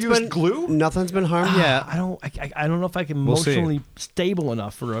have pony. you ever used glue? Nothing's been harmed yet. I don't know if I can We'll see. emotionally stable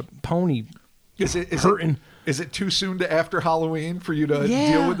enough for a pony. Is Hurting. it too soon to after Halloween for you to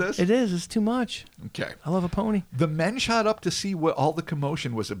deal with this? It is. It's too much. Okay. I love a pony. The men shot up to see what all the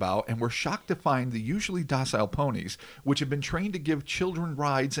commotion was about and were shocked to find the usually docile ponies, which had been trained to give children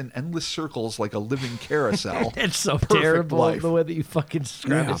rides in endless circles like a living carousel. It's so Perfect terrible. life. The way that you fucking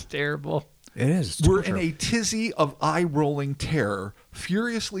describe Yeah. it's terrible. It is. It's Were torture. in a tizzy of eye-rolling terror,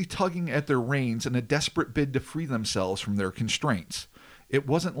 furiously tugging at their reins in a desperate bid to free themselves from their constraints. It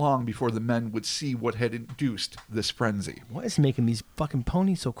wasn't long before the men would see what had induced this frenzy. What is making these fucking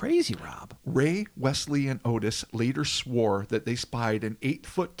ponies so crazy, Rob? Ray, Wesley, and Otis later swore that they spied an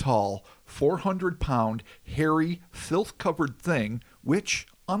 8-foot-tall, 400-pound, hairy, filth-covered thing, which,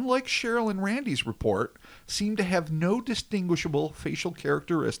 unlike Cheryl and Randy's report, seemed to have no distinguishable facial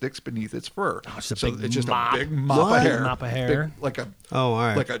characteristics beneath its fur. it's a So big it's just mop. a big mop What? of hair. Mop of hair. Big, like a Oh, all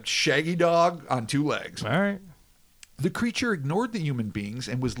right. like a shaggy dog on 2 legs. All right. The creature ignored the human beings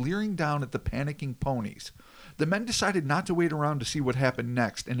and was leering down at the panicking ponies. The men decided not to wait around to see what happened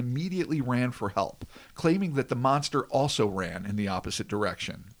next and immediately ran for help, claiming that the monster also ran in the opposite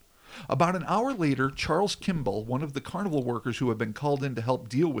direction. About an hour later, Charles Kimball, one of the carnival workers who had been called in to help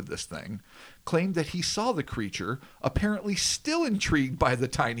deal with this thing, claimed that he saw the creature, apparently still intrigued by the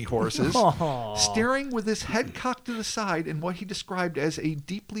tiny horses, Aw. staring with his head cocked to the side in what he described as a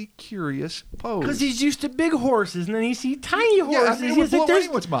deeply curious pose. Because he's used to big horses, and then he sees tiny horses. I mean, it He's would like, blow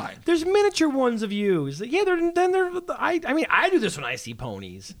anyone's mind. There's miniature ones of you. He's like, yeah, I do this when I see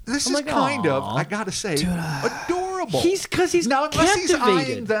ponies. This I'm is like, kind of, "Aw." I gotta say, adorable. Because he's now, unless he's captivated.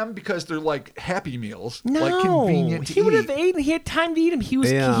 eyeing them because they're like Happy Meals, No, like convenient to he would eat. have eaten. He had time to eat them. He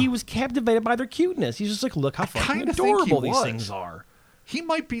was Yeah. he was captivated by their cuteness. He's just like, look how fucking kinda think he adorable these was. things are. He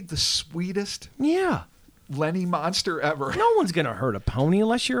might be the sweetest Yeah, Lenny monster ever. no one's gonna hurt a pony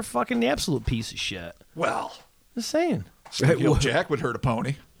unless you're a fucking absolute piece of shit. Well, Just saying. Smoky Jack would hurt a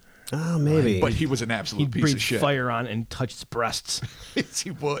pony, Oh, maybe. but he was an absolute He'd piece breathe of shit. fire on and touch its breasts, Yes, he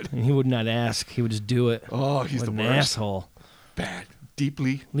would. and he would not ask. He would just do it. Oh, he's What the an worst. asshole. Bad,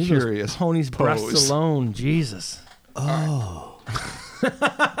 deeply Leave curious those ponies' breasts pose. alone. Jesus.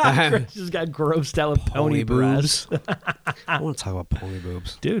 Chris just got grossed out with pony, pony breasts. boobs. I want to talk about pony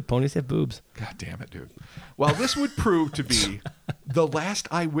boobs. Dude, ponies have boobs. God damn it, dude. While this would prove to be the last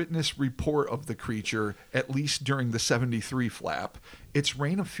eyewitness report of the creature, at least during the 73 flap, its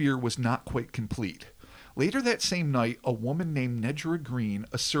reign of fear was not quite complete. Later that same night, a woman named Nedra Green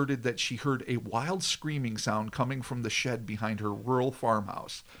asserted that she heard a wild screaming sound coming from the shed behind her rural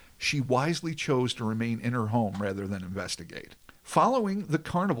farmhouse. She wisely chose to remain in her home rather than investigate. Following the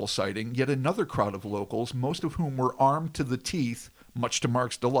carnival sighting, yet another crowd of locals, most of whom were armed to the teeth, much to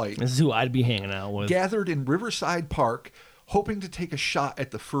Mark's delight, This is who I'd be hanging out with. gathered in Riverside Park, hoping to take a shot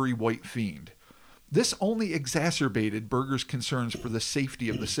at the furry white fiend. This only exacerbated Berger's concerns for the safety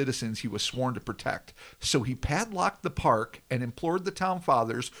of the citizens he was sworn to protect, so he padlocked the park and implored the town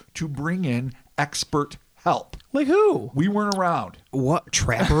fathers to bring in expert help. Like who? We weren't around. What?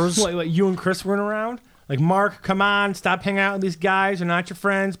 Trappers? What, you and Chris weren't around? Like, Mark, come on, stop hanging out with these guys. They're not your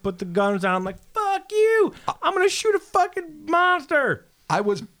friends. Put the guns down. I'm like, fuck you. I'm going to shoot a fucking monster. I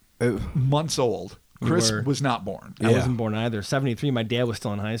was months old. Chris were. was not born. I Yeah. wasn't born either. 73, my dad was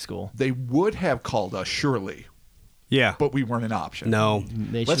still in high school. They would have called us, surely, Yeah. but we weren't an option. No.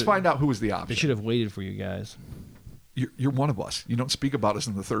 They Let's should- find out who was the They option. should have waited for you guys. You're one of us. You don't speak about us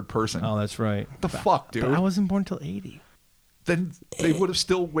in the third person. Oh, that's right. the fuck, dude? But I wasn't born till 80. Then they would have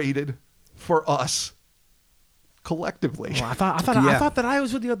still waited for us collectively. Well, I thought that I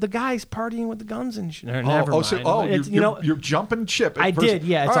was with the guys partying with the guns and shit. Never mind. You're jumping ship. I did,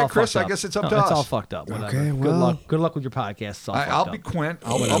 yeah. It's all Chris. fucked up. I guess it's up to us. It's all fucked up. Whatever. Okay, Good well. luck. Good luck with your podcast. It's all fucked I'll up. be Quint.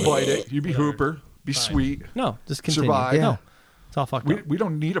 I'll bite it. You be Hooper. Be sweet. No, just continue. Survive. No, it's all fucked up. We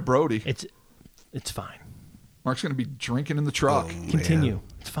don't need a Brody. It's fine. Mark's going to be drinking in the truck. Continue. Man.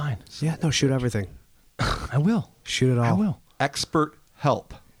 It's fine. Yeah, no, shoot everything. I will. Shoot it all. I will. Expert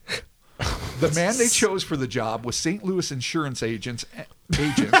help. The man they chose for the job was St. Louis insurance agent.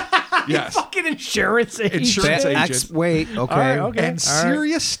 Yes. Fucking insurance agent. Insurance agent. Wait, okay. All right, okay. And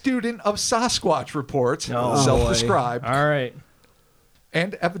serious student of Sasquatch reports, Oh, self-described, All right.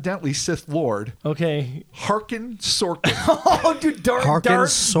 and evidently Sith Lord, Okay. Harkin Sorkin. Oh, dude, Harkin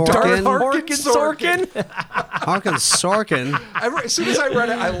Sorkin? Sorkin. Harkin Sorkin. As soon as I read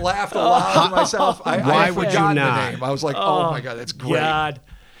it, I laughed aloud to myself. I Why would you forgot not? the name. I was like, oh my God, that's great. God.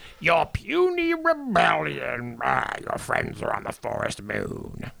 Your puny rebellion. Your friends are on the forest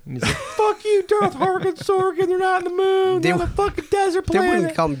moon. And he's like, fuck you, Darth Harkin Sorkin. They're not on the moon. They're on the fucking desert They planet.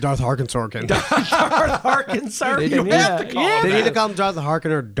 wouldn't call him Darth Harkin Sorkin. Darth Harkin Sorkin. You have to call him They that. either call him Darth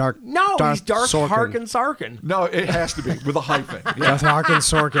Harkin or Darth No, Darth he's Darth Sorkin. Harkin Sorkin. No, it has to be with a hyphen. Yeah, Darth Harkin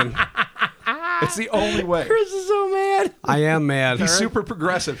Sorkin. it's the only way. Chris is so mad. I am mad. He's super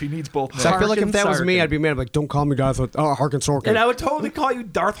progressive. He needs both names. So I feel like if Harkin that was me, Sorkin. I'd be mad. I'd be like, don't call me Darth Harkin Sorkin. And I would totally call you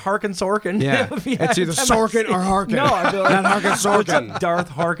Darth Harkin Sorkin. Yeah. It's either Sorkin or Harkin. No, I'd be like, Not Harkin Sorkin. Darth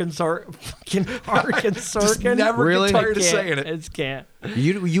Harkin Sorkin. Fucking Harkin Sorkin. never Really? get tired of Can't. saying it. It can't.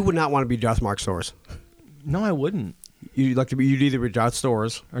 You would not want to be Darth Mark Stores. No, I wouldn't. You'd like to be. You'd either be Darth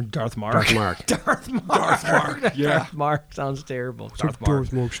Stores Or Darth Mark. Darth Mark. Darth Mark. Darth Mark. Yeah. Darth Mark sounds terrible. Darth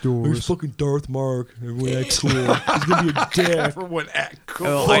Mark. Mark There's fucking Darth Mark. Everyone act cool. He's gonna be a dick. Everyone act cool.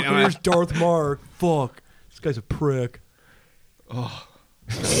 Oh, Fuck, I know here's that. Darth Mark. Fuck. This guy's a prick.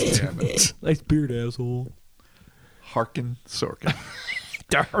 Damn it. Nice beard, asshole. Harkin Sorkin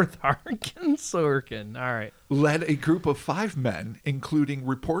Darth Harkin Sorkin. All right. led a group of 5 men, including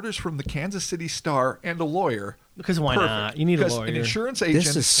reporters from the Kansas City Star and a lawyer. Because why not? You need a Because lawyer. an insurance agent, This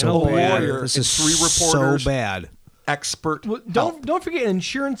is and a so bad. lawyer, This and is 3 reporters. so bad. Expert. Well, help. don't forget an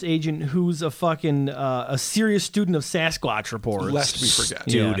insurance agent who's a fucking a serious student of Sasquatch reports. Lest we forget.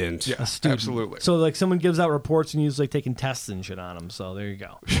 Student. Yeah, A student. absolutely. So like someone gives out reports and he's like taking tests and shit on them. So there you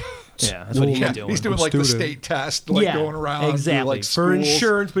go. Yeah, that's what he's Yeah, doing. he's doing like the student. state test, like going around. exactly to, like, for schools.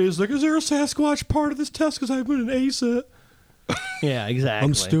 insurance. But he's like, is there a Sasquatch part of this test? Because I wouldn't ace it. Yeah, exactly.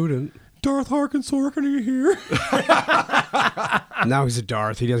 I'm student. Darth Harkin Sorkin, are you here? Now he's a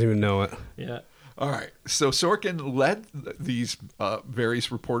Darth. He doesn't even know it. Yeah. All right. So Sorkin led these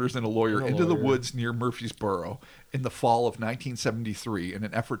various reporters and a lawyer into the woods near Murphysboro in the fall of 1973 in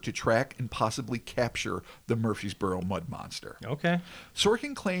an effort to track and possibly capture the Murphysboro Mud Monster. Okay.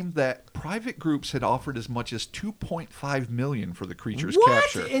 Sorkin claimed that private groups had offered as much as $2.5 million for the creature's What?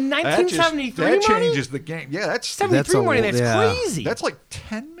 capture. In That 1973 that money? changes the game. Yeah, that's 73 a- money. That's yeah. crazy. that's like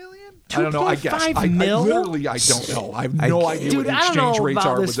 $10 million. I don't know. I guess. 2.5 I mil? literally, I don't know. I have no idea Dude, what the I don't know exchange rates about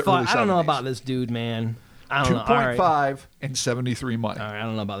are this. with the early 70s. I don't know about this dude, man. I don't know. All right. 2.5 and 73 money. All right, I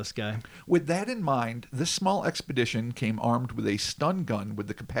don't know about this guy. With that in mind, this small expedition came armed with a stun gun with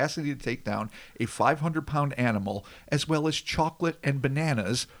the capacity to take down a 500-pound animal, as well as chocolate and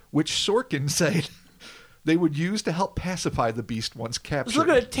bananas, which Sorkin said they would use to help pacify the beast once captured. So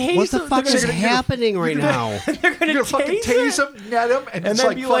they're gonna tase What the him. fuck They're is gonna- happening right now? They're You're gonna gonna fucking tase him, net him, and, just then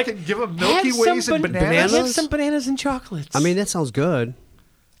like be fucking like, give him Milky have Ways some and ban- bananas. Have some bananas and chocolates. I mean, that sounds good.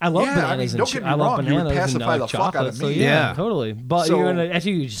 I love Yeah, I bananas mean, and don't get me I love wrong, you would bananas and pacify the fuck out chocolate. of So me. yeah, Yeah. totally. But So- you're gonna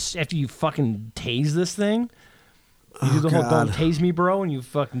after you fucking tase this thing. You do the whole God. "don't tase me, bro," and you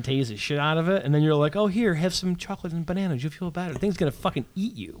fucking tase the shit out of it, and then you're like, "Oh, here, have some chocolate and bananas. You'll feel better." The thing's gonna fucking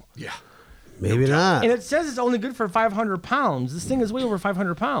eat you. Yeah. Maybe not. And it says it's only good for 500 pounds. This thing is way over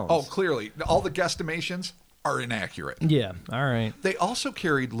 500 pounds. Oh, clearly, all the guesstimations are inaccurate. yeah. All right. They also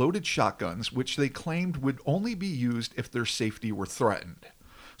carried loaded shotguns, which they claimed would only be used if their safety were threatened.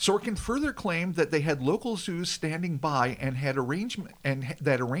 Sorkin further claimed that they had local zoos standing by and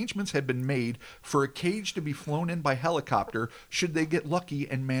that arrangements had been made for a cage to be flown in by helicopter should they get lucky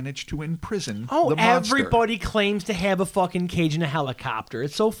and manage to imprison Oh, the monster. everybody claims to have a fucking cage and a helicopter.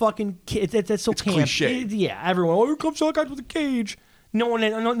 It's so fucking. It's so camp. cliche. Yeah, everyone. Oh, here comes some guy with a cage. No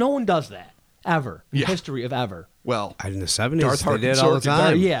one does that ever in Yeah. history of ever. Well, In the 70s, Darth they Harkin did all the Sorkin,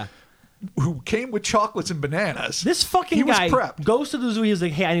 time. Yeah. who came with chocolates and bananas. This fucking he was guy prepped. goes to the zoo. He's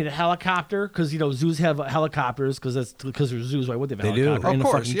like, "Hey, I need a helicopter because zoos have helicopters because they're zoos. Why would they have a They do. helicopter Of in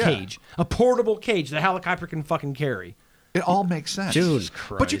course, a fucking yeah. cage, a portable cage the helicopter can fucking carry?" It all makes sense. Dude.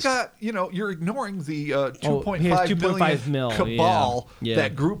 But you got, you're ignoring the 2.5 2.5 million mil, cabal, yeah.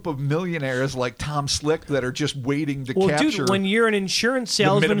 that group of millionaires like Tom Slick that are just waiting to Well, capture. dude, when you're an insurance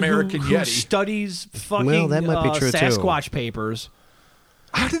salesman Mid-American who Yeti. studies fucking Well, that might be true, too. Sasquatch papers.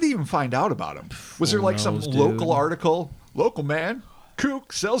 How did he even find out about him? Was there like some knows, dude? local article? Local man,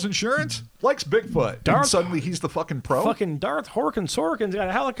 kook, sells insurance, likes Bigfoot. And suddenly he's the fucking pro? Fucking Darth Horkin Sorkin's got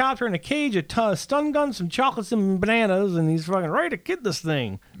a helicopter and a cage, a ton of stun guns, some chocolates and bananas, and he's fucking ready to kid this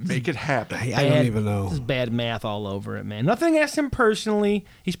thing. Make it happen. I don't even know. This is bad math all over it, man. Nothing against him personally.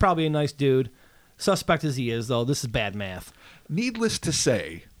 He's probably a nice dude. Suspect as he is, though, this is bad math. Needless to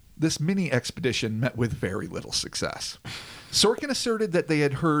say, this mini expedition met with very little success. Sorkin asserted that they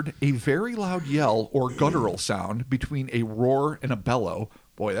had heard a very loud yell or guttural sound between a roar and a bellow.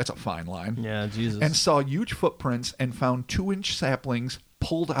 Boy, that's a fine line. Yeah, Jesus. And saw huge footprints and found 2-inch saplings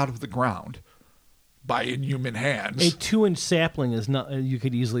pulled out of the ground by inhuman hands. A 2-inch sapling is not. You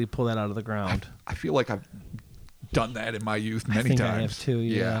could easily pull that out of the ground. I feel like I've done that in my youth many think times. I have too,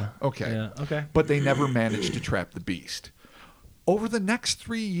 yeah. Okay. Yeah, okay. But they never managed to trap the beast. Over the next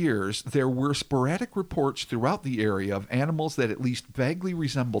 3 years, there were sporadic reports throughout the area of animals that at least vaguely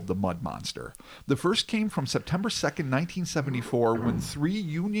resembled the mud monster. The first came from September 2nd, 1974, when 3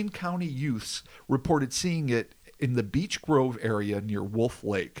 Union County youths reported seeing it in the Beech Grove area near Wolf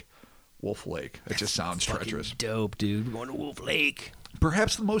Lake. Wolf Lake. That just sounds treacherous. Dope, dude. We're going to Wolf Lake.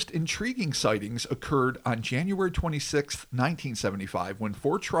 Perhaps the most intriguing sightings occurred on January 26, 1975, when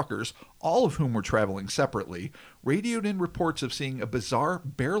 4 truckers, all of whom were traveling separately, radioed in reports of seeing a bizarre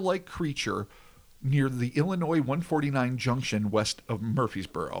bear-like creature near the Illinois 149 junction west of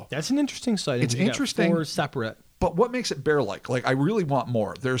Murphysboro. That's an interesting sighting. It's You got interesting. 4 separate. But what makes it bear-like? Like, I really want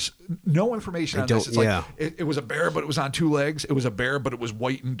more. There's no information on this. It's like it was a bear, but it was on 2 legs. It was a bear, but it was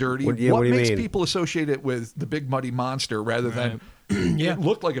white and dirty. What do you makes mean? people associate it with the big muddy monster rather than it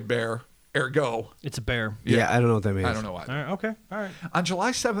looked like a bear, ergo? It's a bear. Yeah, I don't know what that means. I don't know why. All right, okay. All right. On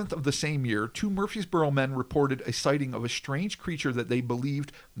July 7th of the same year, 2 Murphysboro men reported a sighting of a strange creature that they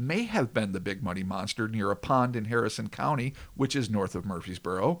believed may have been the Big Muddy Monster near a pond in Harrison County, which is north of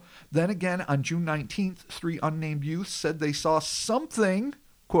Murphysboro. Then again, on June 19th, 3 unnamed youths said they saw something,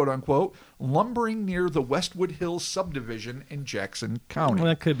 quote unquote, lumbering near the Westwood Hills subdivision in Jackson County. Well,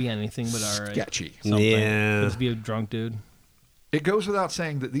 that could be anything, but all right. Sketchy. Something. Yeah. Could just be a drunk dude. It goes without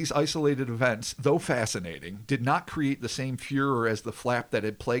saying that these isolated events, though fascinating, did not create the same furor as the flap that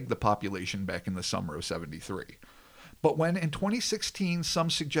had plagued the population back in the summer of '73. But when in 2016 some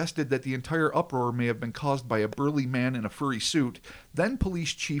suggested that the entire uproar may have been caused by a burly man in a furry suit, then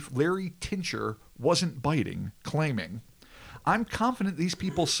Police Chief Larry Tincher wasn't biting, claiming, "I'm confident these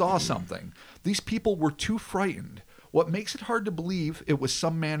people saw something. These people were too frightened. What makes it hard to believe it was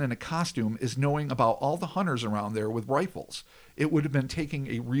some man in a costume is knowing about all the hunters around there with rifles. It would have been taking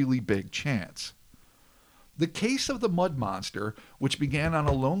a really big chance." The case of the Mud Monster, which began on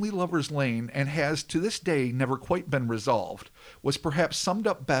a lonely lover's lane and has to this day never quite been resolved, was perhaps summed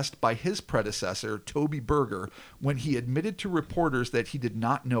up best by his predecessor, Toby Berger, when he admitted to reporters that he did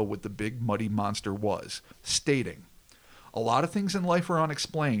not know what the Big Muddy Monster was, stating, "A lot of things in life are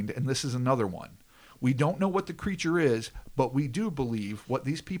unexplained, and this is another one. We don't know what the creature is, but we do believe what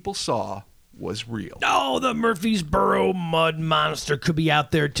these people saw was real." Oh, the Murphysboro Mud Monster could be out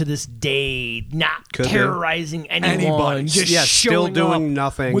there to this day, not Could be. terrorizing anyone. Anybody. Just Yeah, still showing doing up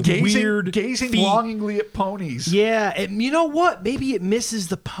nothing. with Gazing weird feet. longingly at ponies. Yeah, and you know what? Maybe it misses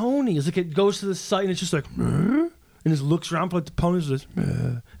the ponies. Like it goes to the site and it's just like, "Meh?" And just looks around for like the ponies, just,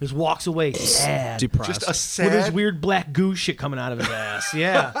 "Meh," just walks away, sad, Depressed. Just a sad with his weird black goo shit coming out of his ass.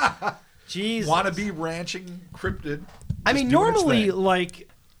 Yeah, Jesus. wannabe ranching cryptid. I just mean, doing its normally, thing. like,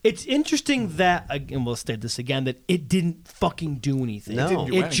 it's interesting that, and we'll state this again, that it didn't fucking do anything. No. It didn't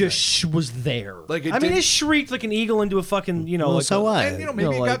do It anything. just was there. Like, it I mean, did- it shrieked like an eagle into a fucking, Well, like so a- what? And maybe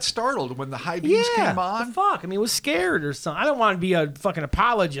it like- got startled when the high beams Yeah, came the on. fuck? I mean, it was scared or something. I don't want to be a fucking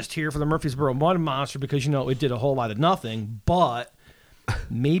apologist here for the Murphysboro Mud Monster because, it did a whole lot of nothing, but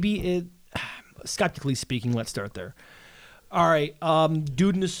maybe it, skeptically speaking, let's start there. All right,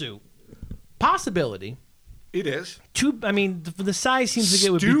 dude in a suit. Possibility. It is The size seems like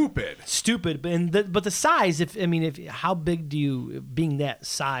it would stupid. be stupid, but the size. If how big do you, being that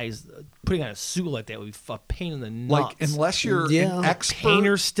size, putting on a suit like that would be a pain in the nuts. Like, unless you're Yeah. an expert.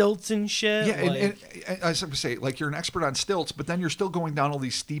 painter stilts and shit. Yeah, like, and I was going to say, like, you're an expert on stilts, but then you're still going down all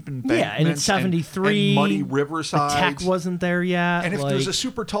these steep embankments. yeah, and it's 73. and muddy The riversides. tech wasn't there yet. And if like, there's a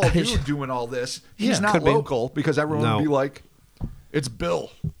super tall dude doing all this, he's Yeah. not Could be. local because everyone No. would be like, "It's Bill."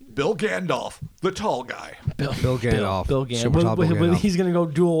 Bill Gandalf, the tall guy. Bill Gandalf. Bill Super tall Bill Gandalf. He's gonna go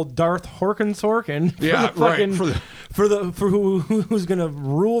duel Darth Horkin Yeah, for the fucking, right. for who's gonna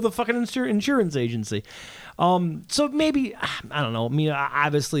rule the fucking insurance agency. So maybe I don't know. I mean,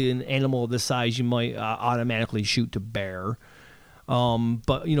 obviously, an animal of this size, you might automatically shoot to bear.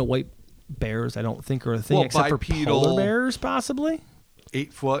 But white bears, I don't think are a thing, Well, except for bipedal, polar bears, possibly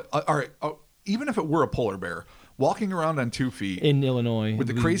 8 foot. All right. Even if it were a polar bear, walking around on 2 feet in Illinois with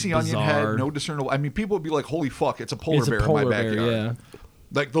the would be crazy onion bizarre. head, no discernible. I mean, people would be like, "Holy fuck, it's a polar It's a bear polar in my bear, backyard." yeah.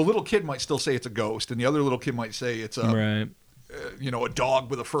 Like the little kid might still say it's a ghost, and the other little kid might say it's a Right. a dog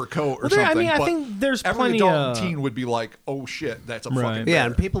with a fur coat or Well, I something. mean, I but think there's every plenty adult of- and teen would be like, "Oh shit, that's a Right. fucking bear." Yeah,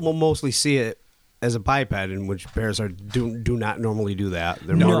 and people will mostly see it as a biped, in which bears do not normally do that.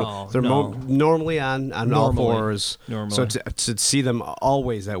 They're they're normally on all Normally. fours. Normally. So to see them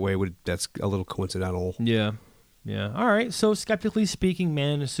always that way that's a little coincidental. Yeah. Yeah. All right. So skeptically speaking, man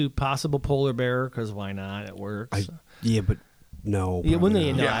in a suit, possible polar bear, because why not? It works. But no. Yeah, when probably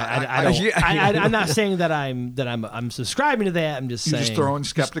they, not. no, Yeah, I don't. I'm not saying that I'm subscribing to that. I'm just You're saying just throwing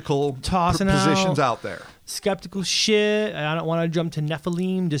skeptical tossing positions out out there. skeptical shit. I don't want to jump to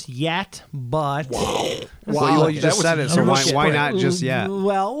Nephilim just yet, but Well, you That just was said it, a so real why spread. not just yet?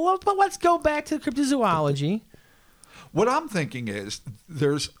 Well, but let's go back to cryptozoology. What I'm thinking is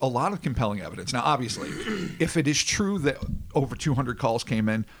there's a lot of compelling evidence. Now, obviously, if it is true that over 200 calls came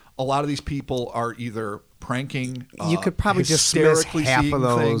in, a lot of these people are either pranking. You could probably dismiss hysterically half seeing of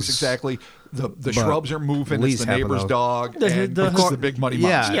those. things. Exactly. The shrubs are moving. at It's least the half of neighbor's those. dog. The- and the- it's the big muddy Yeah,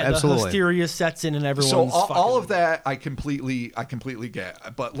 monster. Yeah, absolutely. the hysteria sets in and everyone's So all fucking- of that I completely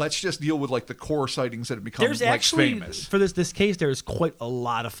get. But let's just deal with like the core sightings that have become There's like actually famous. for this case, there's quite a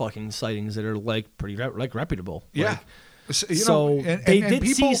lot of fucking sightings that are like pretty reputable. Yeah. Like, So, they did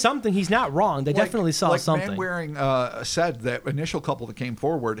see people- something. He's not wrong. They definitely saw something. Man Waring said that initial couple that came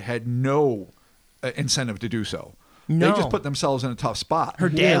forward had no incentive to do so. No. They just put themselves in a tough spot. Her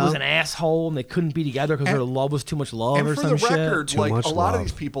dad was an asshole, and they couldn't be together because her love was too much love And or for some the shit. record, Too like much a lot of love.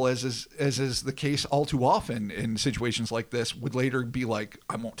 these people, as is the case all too often in situations like this, would later be like,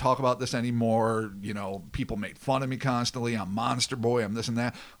 "I won't talk about this anymore." People made fun of me constantly. I'm Monster Boy. I'm this and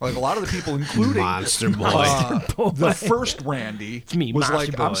that. Like a lot of the people, including Monster Boy. the first Randy, me, was Monster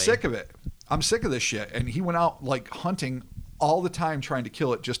like, "I'm Boy." sick of it. I'm sick of this shit." And he went out like hunting all the time, trying to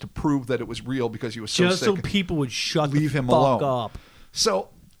kill it just to prove that it was real because he was so Just sick. so people would shut Leave the him fuck alone. up. So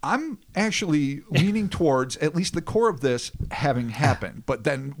I'm actually leaning towards at least the core of this having happened, but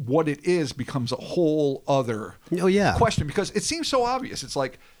then what it is becomes a whole other question because it seems so obvious. It's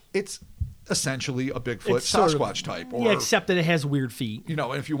like it's essentially a Bigfoot It's sort of- Sasquatch type, or Yeah, except that it has weird feet.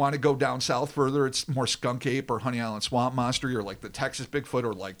 if you want to go down south further, it's more skunk ape or Honey Island Swamp Monster, or like the Texas Bigfoot,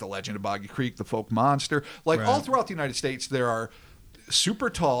 or like the Legend of Boggy Creek, the folk monster. Like all throughout the United States, there are super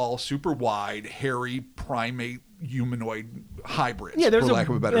tall, super wide, hairy primate humanoid hybrids. Yeah, there's for lack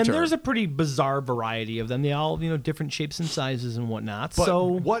of a better term. there's a pretty bizarre variety of them. They all different shapes and sizes and whatnot. But so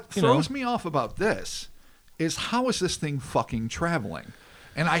what throws me off about this is how is this thing fucking traveling?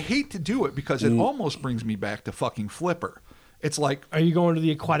 And I hate to do it because it almost brings me back to fucking Flipper. It's like, Are you going to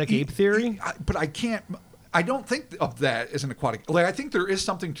the aquatic ape theory? but I can't. I don't think of that as an aquatic. Like I think there is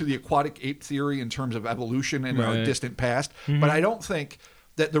something to the aquatic ape theory in terms of evolution in our Right. distant past, but I don't think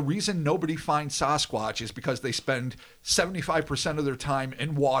that the reason nobody finds Sasquatch is because they spend 75% of their time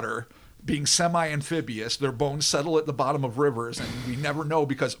in water, being semi-amphibious. Their bones settle at the bottom of rivers, and we never know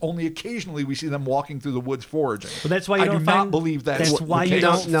because only occasionally we see them walking through the woods foraging. But that's why you I don't do find. not believe that's That's the why you case.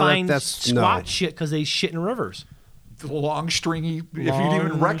 don't No, find that's- squat no. shit because they shit in rivers. The long, stringy, if you'd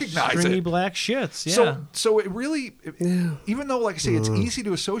even recognize stringy it. black shits. Yeah. So it really, even though, like I say, it's easy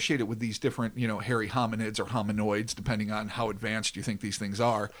to associate it with these different, hairy hominids or hominoids, depending on how advanced you think these things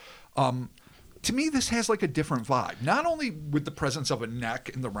are. To me, this has like a different vibe. Not only with the presence of a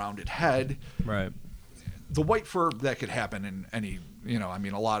neck and the rounded head, right. the white fur that could happen in any,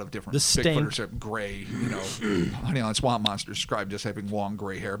 a lot of different The stink. Bigfooters are gray. Honey Island Swamp Monster is described as having long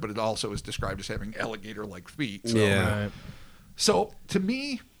gray hair, but it also is described as having alligator-like feet. So, Yeah. Right. So to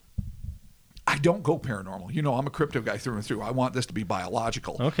me, I don't go paranormal. I'm a crypto guy through and through. I want this to be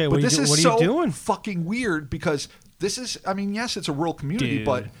biological. Okay, but what this are you is what are you so doing? fucking weird because this is. I mean, yes, it's a rural community, Dude.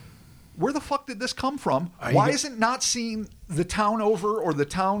 but where the fuck did this come from? Why is it not seen the town over or the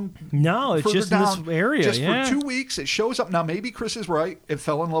town? No, it's further just in this down? area, Just yeah. for 2 weeks, it shows up. Now maybe Chris is right. It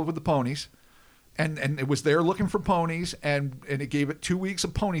fell in love with the ponies. And it was there looking for ponies, and it gave it 2 weeks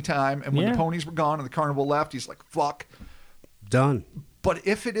of pony time. And when Yeah. the ponies were gone and the carnival left, he's like, "Fuck." Done. But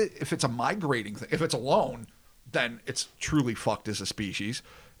if it's a migrating thing, if it's alone, then it's truly fucked as a species.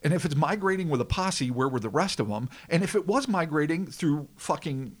 And if it's migrating with a posse, where were the rest of them? And if it was migrating through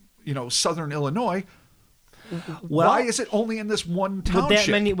fucking southern Illinois. Well, why is it only in this one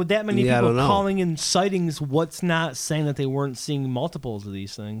township? With that many people calling in sightings, what's not saying that they weren't seeing multiples of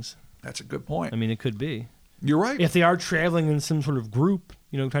these things? That's a good point. I mean, it could be. You're right. If they are traveling in some sort of group,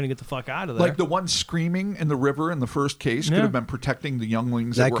 trying to get the fuck out of there. Like the one screaming in the river in the first case could have been protecting the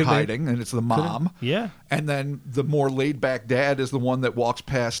younglings that were hiding, and it's the mom. Yeah. And then the more laid-back dad is the one that walks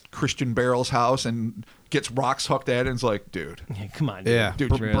past Christian Barrel's house and gets rocks hucked at it and is like, dude. Yeah, come on, dude. Yeah.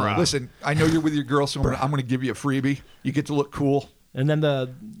 Dude, listen, I know you're with your girl, so I'm going to give you a freebie. You get to look cool. And then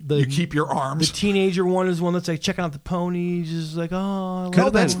you keep your arms. The teenager one is one that's like checking out the ponies, just like, oh. No,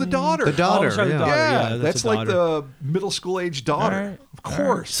 that's the daughter. The daughter. Oh, sorry, the daughter. Yeah, that's like the middle school age daughter. Right. Of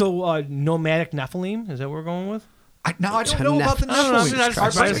course. Right. So nomadic Nephilim, is that what we're going with? I don't know about the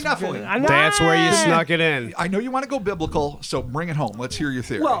Nephilim. That's where you snuck it in. I know you want to go biblical, so bring it home. Let's hear your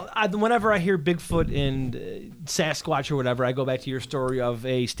theory. Well, whenever I hear Bigfoot and Sasquatch or whatever, I go back to your story of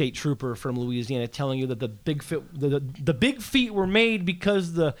a state trooper from Louisiana telling you that the big feet were made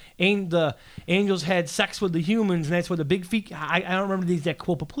because the angels had sex with the humans, and that's where the big feet. I don't remember the exact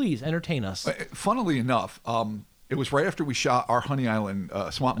quote, but please entertain us. Funnily enough, it was right after we shot our Honey Island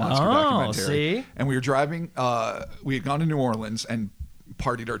Swamp Monster documentary. See? And we were driving, we had gone to New Orleans and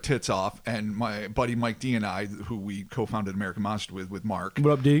partied our tits off. And my buddy Mike D and I, who we co-founded American Monster with Mark.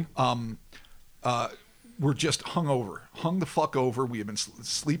 What up, D? We're just hung the fuck over. We had been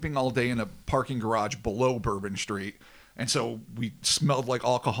sleeping all day in a parking garage below Bourbon Street. And so we smelled like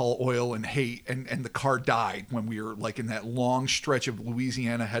alcohol, oil, and hate. And the car died when we were like in that long stretch of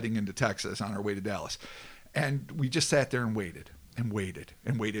Louisiana heading into Texas on our way to Dallas. And we just sat there and waited and waited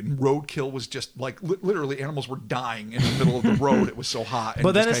and waited. And roadkill was just like literally animals were dying in the middle of the road. It was so hot. And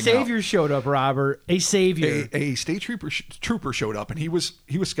but then a savior showed up, Robert. A savior. A state trooper showed up, and he was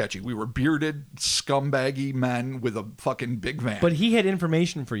sketchy. We were bearded, scumbaggy men with a fucking big van. But he had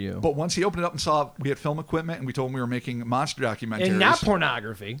information for you. But once he opened it up and saw we had film equipment, and we told him we were making monster documentaries. And not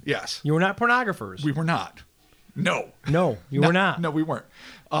pornography. Yes. You were not pornographers. We were not. No, you were not. No, we weren't.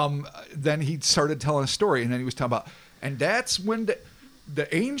 Then he started telling a story, and then he was talking about, and that's when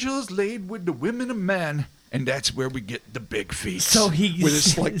the angels laid with the women and men, and that's where we get the big feet. So he with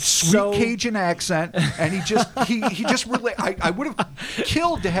his like sweet Cajun accent, and he just really. I would have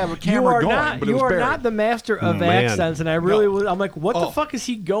killed to have a camera going, but it was you are buried. not the master of accents, and I really was. I'm like, what the fuck is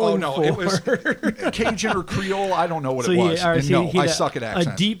he going for? It was Cajun or Creole. I don't know what so it was. I suck at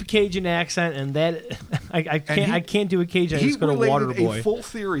accents. A deep Cajun accent, and that I can't do a Cajun. I just go to Waterboy. He related a full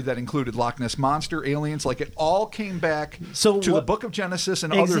theory that included Loch Ness monster, aliens, like it all came back to the Book of Genesis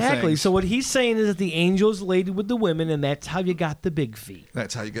and other things. Exactly. So what he's saying is that the angels laid with the women, and that's how you got the big feet.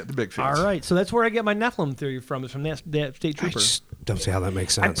 That's how you get the big feet. All right. So that's where I get my Nephilim theory from. Is from that state trooper. I just don't see how that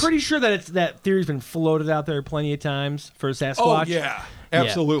makes sense. I'm pretty sure that that theory's been floated out there plenty of times for Sasquatch. Oh yeah,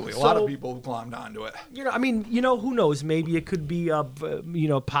 absolutely. Yeah. A lot of people glommed onto it. Who knows? Maybe it could be,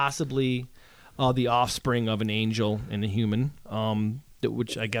 possibly the offspring of an angel and a human,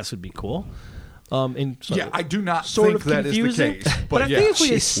 which I guess would be cool. I do not think that is the case. But I think if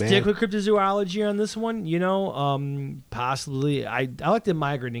we stick with cryptozoology on this one, possibly. I like the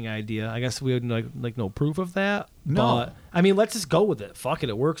migrating idea. I guess we would like no proof of that. No. But, let's just go with it. Fuck it.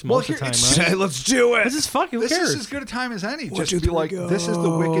 It works most of the time, right? Let's do it. This is fucking. Who cares? This is as good a time as any. Just to be like, this is the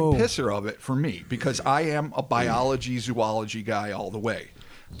wicked pisser of it for me, because I am a biology, zoology guy all the way.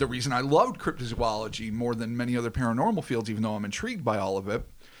 The reason I loved cryptozoology more than many other paranormal fields, even though I'm intrigued by all of it,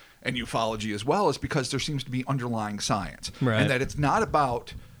 and ufology as well, is because there seems to be underlying science. Right. And that it's not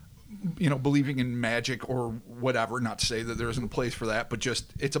about, believing in magic or whatever, not to say that there isn't a place for that, but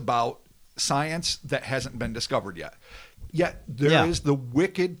just it's about science that hasn't been discovered yet. Yet there is the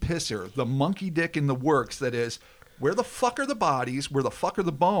wicked pisser, the monkey dick in the works that is, where the fuck are the bodies? Where the fuck are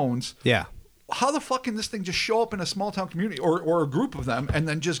the bones? Yeah. How the fuck can this thing just show up in a small town community or a group of them and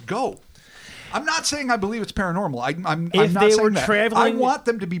then just go? I'm not saying I believe it's paranormal. I'm not saying that. I want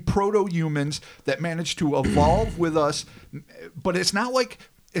them to be proto-humans that manage to evolve with us, but it's not like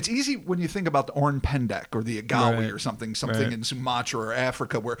it's easy when you think about the Orn Pendek or the Agawi or something in Sumatra or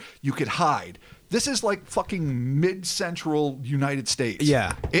Africa where you could hide. This is like fucking mid-central United States.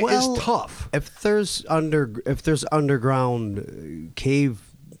 Yeah, it is tough. If there's underground cave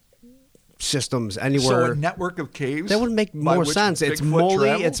systems anywhere, so a network of caves, that would make more sense. It's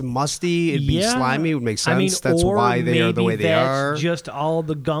moldy, it's musty, it'd be slimy. It would make sense. That's why they are the way they are. Just all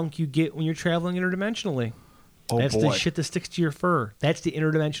the gunk you get when you're traveling interdimensionally. Oh, That's boy. the shit that sticks to your fur. That's the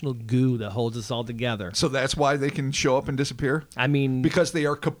interdimensional goo that holds us all together. So that's why they can show up and disappear? I mean, Because they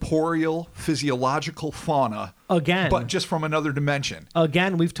are corporeal, physiological fauna. Again. But just from another dimension.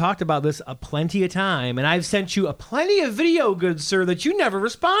 again, we've talked about this a plenty of time, and I've sent you a plenty of video, good sir, that you never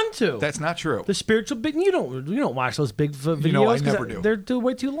respond to. That's not true. the spiritual bit. You don't watch those Bigfoot videos. You know, I 'cause never do. They're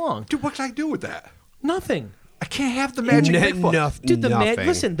way too long. Dude, what can I do with that? Nothing. I can't have the magic Bigfoot. Dude, nothing.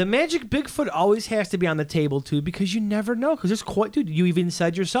 listen, the magic Bigfoot always has to be on the table too, because you never know. Because there's dude, you even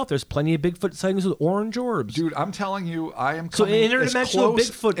said yourself, there's plenty of Bigfoot sightings with orange orbs. Dude, I'm telling you, I am So coming an as interdimensional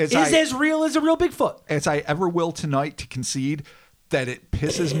close Bigfoot is I, as real as a real Bigfoot. as I ever will tonight to concede that it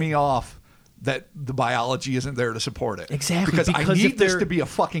pisses me off that the biology isn't there to support it. Exactly, Because I because if need this they're- to be a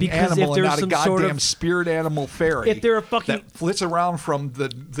fucking because if animal and there's not a some goddamn sort of- spirit animal fairy. If they're a fucking- that flits around from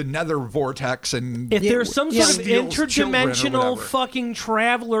the nether vortex and If there's some sort of steals children or interdimensional whatever. fucking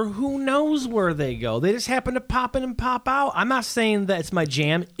traveler, who knows where they go? They just happen to pop in and pop out. I'm not saying that it's my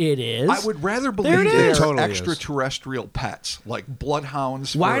jam. It is. I would rather There believe it they're is. Totally is. extraterrestrial pets, like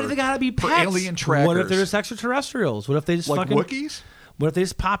bloodhounds. Why for- do they gotta be for pets? alien trackers? What if they're just extraterrestrials? What if they just like fucking Wookiees? What if they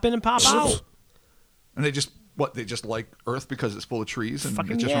just pop in and pop out? And they just they just like Earth because it's full of trees and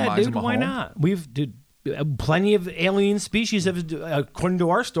Fucking it just yeah, reminds dude. them of Why home. not? Plenty of alien species have, according to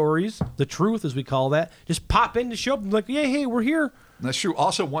our stories, the truth as we call that, just pop in to show up and be like, yeah, hey, we're here. And that's true.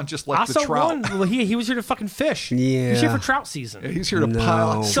 Also, one just like Also, the trout. one, well, he was here to fucking fish. He was here Yeah. for trout season. Yeah, he's here to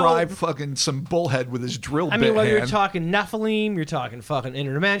No. drive fucking some bullhead with his drill I bit mean, whether you're hand. talking Nephilim, you're talking fucking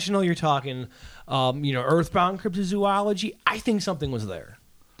interdimensional, you're talking, earthbound cryptozoology, I think something was there.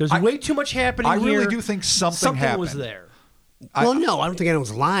 There's way too much happening I here. really do think something was happened. there. Well, no, I don't think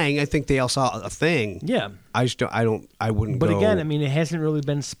anyone's lying. I think they all saw a thing. Yeah. I just don't. I wouldn't. But go, again, I mean, it hasn't really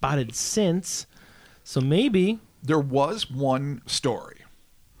been spotted since. So maybe. There was one story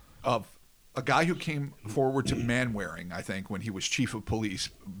of a guy who came forward to Manwaring, I think, when he was chief of police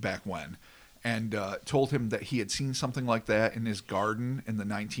back when, and told him that he had seen something like that in his garden in the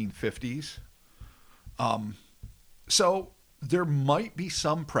 1950s. So there might be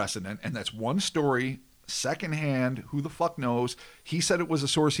some precedent, and that's one story, secondhand, who the fuck knows. He said it was a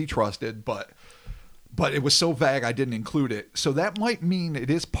source he trusted, but it was so vague I didn't include it. So that might mean it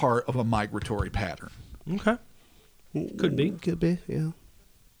is part of a migratory pattern. Okay. Could be. Could be. Yeah.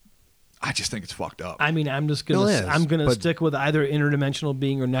 I just think it's fucked up. I mean, I'm just Still gonna is, I'm gonna but- stick with either interdimensional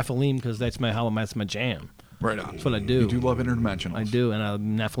being or Nephilim because that's my jam. Right on. That's what I do. You do love interdimensionals. I do,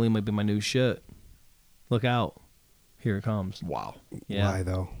 and Nephilim might be my new shit. Look out! Here it comes. Wow. Yeah. Why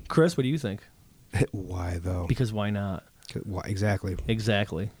though? Chris, what do you think? Why though? Because why not? Why, exactly.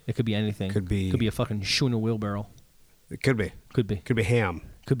 Exactly. It could be anything. Could be- a fucking shoe in a wheelbarrow. It could be. Could be. Could be ham.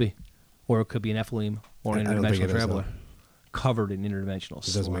 Could be. Or it could be an Nephilim or an I don't think interdimensional it is, traveler. though. Covered in interdimensional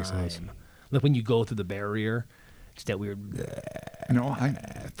It doesn't make sense. slime. Like when you go through the barrier, it's that weird. No, I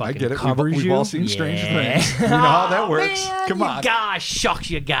Fucking get it. covers We've you. all seen Stranger Yeah. Things. We know how that works. Man, Come on. Gosh, shucks,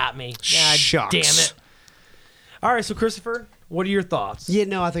 you got me. God Shucks. damn it. All right, so Christopher, what are your thoughts? Yeah,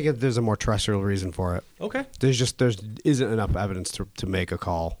 no, I think there's a more terrestrial reason for it. Okay. There isn't enough evidence to make a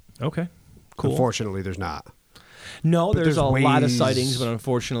call. Okay. Cool. Unfortunately, there's not. No, But there's a there's lot of ways- sightings, but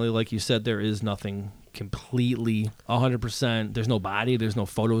unfortunately, like you said, there is nothing completely 100%. There's no body, there's no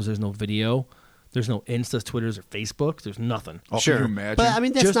photos, there's no video, there's no Instas, Twitters, or Facebooks. There's nothing. Oh, Sure, Can you imagine? but I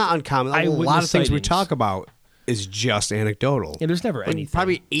mean that's Just not uncommon. A lot eyewitness of things we sightings. talk about is just anecdotal. Yeah, there's never Like, anything.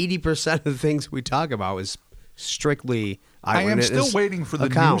 Probably 80% of the things we talk about is strictly I am eyewitness still waiting for the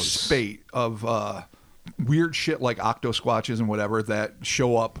accounts. new spate of weird shit like octosquatches and whatever that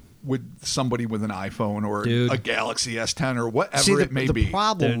show up with somebody with an iPhone or Dude. a Galaxy S10 or whatever See, it may the be.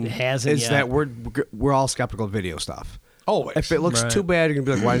 problem There hasn't is yet. that we're all skeptical of video stuff. Always. If it looks Right. too bad, you're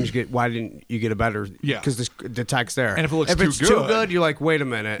gonna be like, why didn't you get a better? Yeah. because the tech's there. And if it looks it's too too good- good, you're like, wait a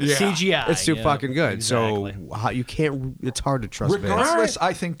minute, Yeah. CGI. it's too yeah, fucking good. Exactly. So how, you can't. It's hard to trust. vids. Regardless,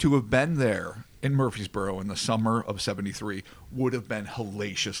 I think to have been there in Murphysboro in the summer of '73 would have been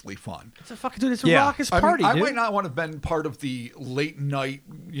hellaciously fun. It's a fucking dude. It's a Yeah. raucous I mean, party, I dude. might not want to have been part of the late night,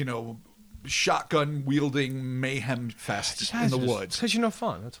 shotgun wielding mayhem fests in the woods. because you're no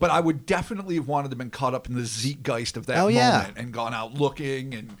fun. That's But I would definitely have wanted to have been caught up in the zeitgeist of that Oh, yeah. moment and gone out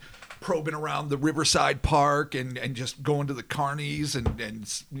looking and probing around the Riverside Park and just going to the carnies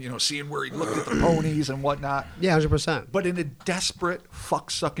and seeing where he looked at the ponies and whatnot. Yeah, 100%. But in a desperate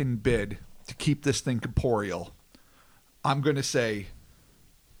fuck-sucking bid to keep this thing corporeal, I'm going to say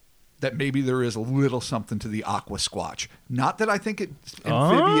that maybe there is a little something to the aqua squatch. Not that I think it's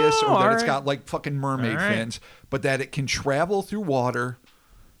amphibious or that it's alright. got like fucking mermaid Alright. fins, but that it can travel through water,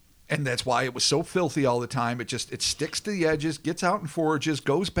 and that's why it was so filthy all the time. It sticks to the edges, gets out and forages,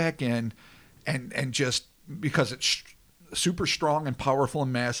 goes back in, and just because it's super strong and powerful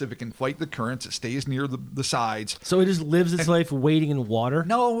and massive. It can fight the currents. It stays near the sides. So it just lives its life waiting in water?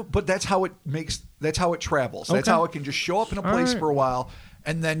 No, but that's how it travels. That's how it can just show up in a place for a while,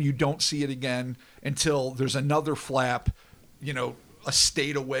 and then you don't see it again until there's another flap, a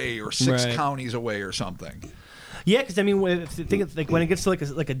state away or 6 counties away or something. Yeah, because I mean, when it gets to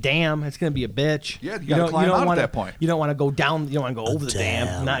like a dam, it's gonna be a bitch. Yeah, you gotta climb out at that point. You don't want to go down. You don't want to go over the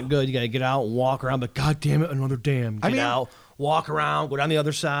dam. Not good. You gotta get out and walk around. But God damn it, another dam. Get out, walk around, go down the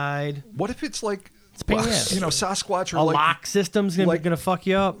other side. What if it's like, a Sasquatch or lock system's gonna fuck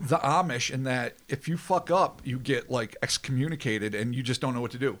you up? The Amish, in that if you fuck up, you get like excommunicated and you just don't know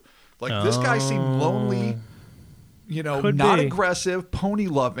what to do. Like this guy seemed lonely, not aggressive, pony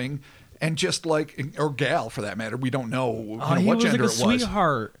loving. And just like, or gal for that matter, we don't know what gender it was.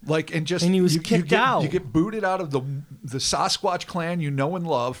 Sweetheart. And he was kicked out. You get booted out of the Sasquatch clan you know and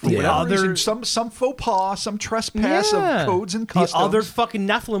love for whatever reason. Some faux pas, some trespass of codes and customs. The other fucking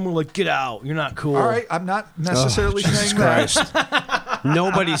Nephilim were like, get out. You're not cool. All right, I'm not necessarily saying that.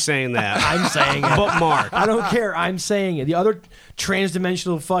 Nobody's saying that. I'm saying it. But Mark. I don't care. I'm saying it. The other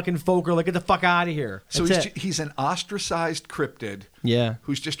transdimensional fucking folk are like, get the fuck out of here. So he's an ostracized cryptid. Yeah.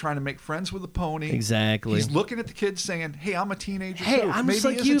 Who's just trying to make friends with a pony. Exactly. He's looking at the kids saying, hey, I'm a teenager hey, too. I'm Maybe just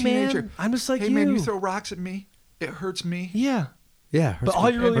like you, man. I'm just like you. Hey, man, you throw rocks at me. It hurts me. Yeah. Yeah. But all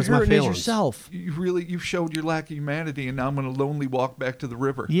you're really hurting is yourself. You've showed your lack of humanity, and now I'm going to lonely walk back to the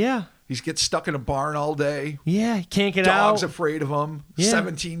river. Yeah. He gets stuck in a barn all day. Yeah, he can't get out. Dog's afraid of him. Yeah.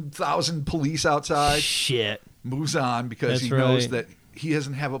 17,000 police outside. Shit. Moves on because he knows that he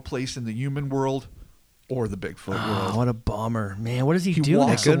doesn't have a place in the human world or the Bigfoot world. What a bummer, man! What does he do? He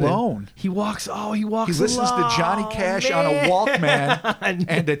walks alone. He walks. He walks. He listens alone. to Johnny Cash on a Walkman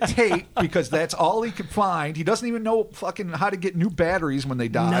and a tape because that's all he could find. He doesn't even know fucking how to get new batteries when they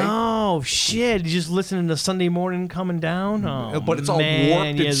die. No shit. He's just listening to Sunday Morning Coming Down. But it's all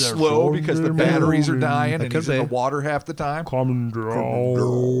warped and slow because the batteries are dying and he's in the water half the time. Coming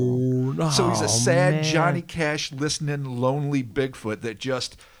down. So he's a sad Johnny Cash listening lonely Bigfoot that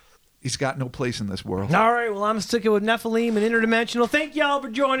just. He's got no place in this world. All right, well, I'm sticking with Nephilim and Interdimensional. Thank y'all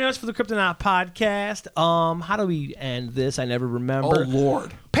for joining us for the Kryptonaut Podcast. How do we end this? I never remember. Oh,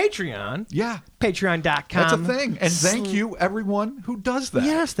 Lord. Patreon. Yeah. Patreon.com. That's a thing. And thank you, everyone who does that.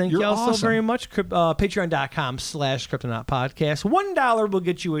 Yes, thank you all so very much. Patreon.com/Kryptonaut Podcast. $1 will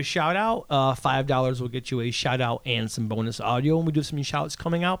get you a shout-out. $5 will get you a shout-out and some bonus audio. And we do some shout-outs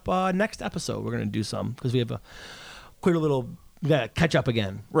coming out next episode. We're going to do some because we have quite a little... We got to catch up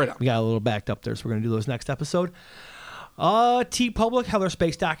again. Right on. We got a little backed up there, so we're going to do those next episode. TeePublic,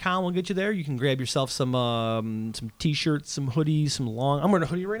 HellerSpace.com will get you there. You can grab yourself some T-shirts, some hoodies, some long... I'm wearing a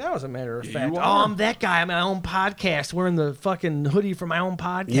hoodie right now, as a matter of fact. You are. I'm that guy. I'm my own podcast, wearing the fucking hoodie for my own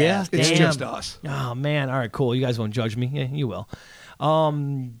podcast. Yeah, it's just us. Oh, man. All right, cool. You guys won't judge me. Yeah, you will.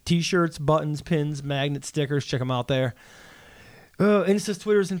 T-shirts, buttons, pins, magnet stickers. Check them out there. Instas,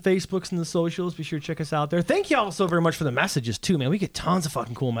 Twitters, and Facebooks and the socials. Be sure to check us out there. Thank you all so very much for the messages, too, man. We get tons of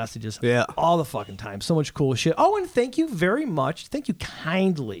fucking cool messages. Yeah. All the fucking time. So much cool shit. Oh, and thank you very much. Thank you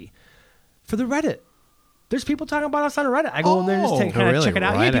kindly for the Reddit. There's people talking about us on Reddit. I go in there and just check it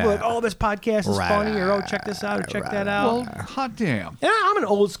out. Yeah, people are like, oh, this podcast is funny, or oh, check this out, or check that out. Well, hot damn. And I'm an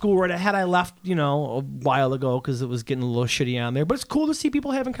old school Reddit. Had I left, a while ago because it was getting a little shitty on there. But it's cool to see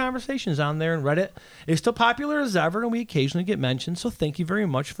people having conversations on there. And Reddit is still popular as ever, and we occasionally get mentioned. So thank you very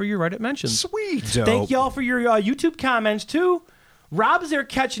much for your Reddit mentions. Sweet. Dope. Thank y'all for your YouTube comments too. Rob's there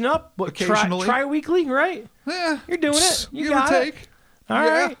catching up, but occasionally. Tri-weekly, right? Yeah, you're doing it. You give got or it. take. All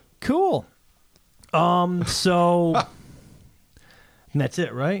right, cool. So that's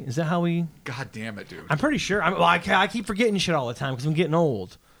it, right? Is that how we? God damn it, dude. I'm pretty sure. I keep forgetting shit all the time because I'm getting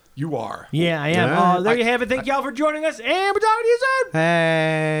old. You are. Yeah, I am. Yeah. There you have it. Thank y'all for joining us, and we're talking to you soon.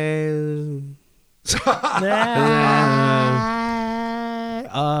 Hey.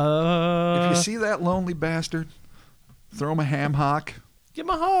 If you see that lonely bastard, throw him a ham hock. Give him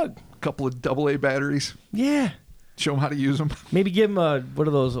a hug. A couple of AA batteries. Yeah. Show him how to use them. Maybe give him what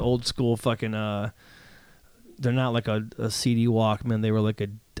are those old school fucking they're not like a CD Walkman. They were like a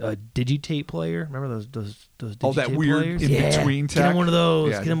digitape player. Remember those digitape that weird players? in-between tech? Get him one of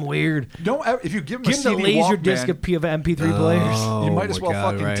those. Yeah. Get him weird. Don't ever, if you give him a Give him the CD laser Walkman, disc of MP3 players. you might as my well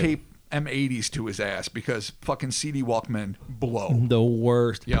God, fucking right. tape M80s to his ass because fucking CD Walkmen blow. The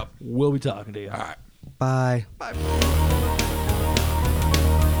worst. Yep. We'll be talking to you. All right. Bye. Bye.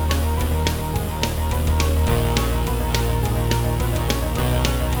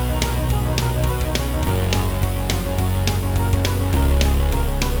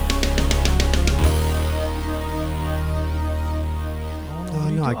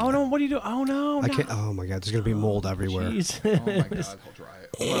 know. Oh no! What do you do? Oh no! I can't. Oh my God! There's gonna be mold everywhere. Jeez. Oh my God, I'll dry it.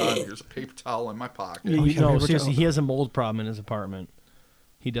 Hold on, here's a paper towel in my pocket. No, seriously, he has a mold problem in his apartment.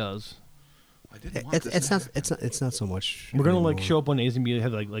 He does. I didn't want this. It's not so much. We're gonna like show up one day and be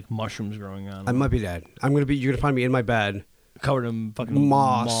have like mushrooms growing on. I might be dead. You're gonna find me in my bed, covered in fucking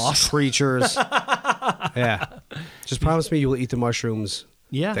moss. Creatures. Yeah. Just promise me you will eat the mushrooms.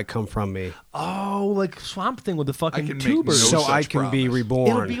 Yeah. That come from me. Oh, like Swamp Thing with the fucking make tubers. no So I can be reborn.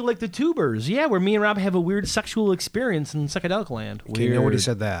 It'll be like the tubers. Yeah, where me and Rob have a weird sexual experience in psychedelic land. Okay, nobody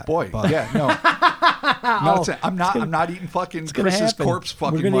said that. Boy, yeah, no. I'm not eating fucking Chris's corpse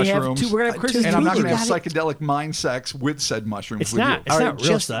fucking mushrooms. We're gonna have Chris's and I'm not tubers. gonna have psychedelic mind sex with said mushrooms. It's with not. you. It's not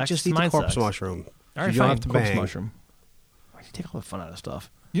real sex. Just it's eat the mind corpse sex. mushroom. All right, you don't fine. have to Corpse bang. mushroom. Why do you take all the fun out of stuff?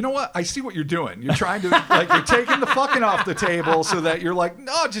 You know what? I see what you're doing. You're trying to you're taking the fucking off the table so that you're like,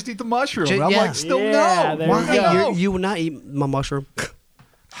 no, just eat the mushroom. And I'm like, still Yeah, no. there Why? you go. No. You will not eat my mushroom.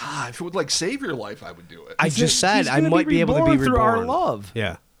 If it would save your life, I would do it. I just said He's I gonna might be able to be reborn through our love.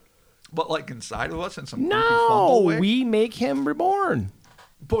 Yeah. But inside of us in some creepy No, fumble way. we make him reborn.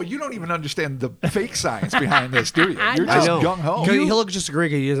 Boy, you don't even understand the fake science behind this, do you? You're I just know. gung ho. He'll just agree.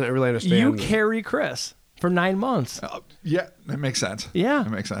 He doesn't really understand. You carry Chris for 9 months. Yeah, that makes sense. Yeah.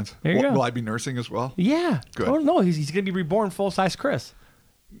 That makes sense. There you go. Will I be nursing as well? Yeah. Good. Oh no, he's gonna be reborn full size Chris,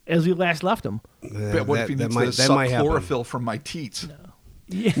 as we last left him. But what if he needs to suck chlorophyll from my teats?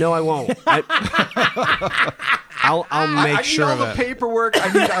 No, I won't. I'll make sure I of need all it. the paperwork.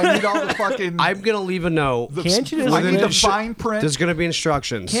 I need all the fucking. I'm gonna leave a note. Can't you just I need the sh- fine print. There's gonna be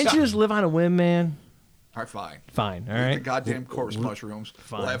instructions. Can't you just live on a whim, man? All right, fine. Fine. All Eat the right. goddamn corpse mushrooms.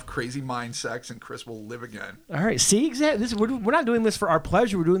 Fine. We'll have crazy mind sex, and Chris will live again. All right. See, exactly. We're not doing this for our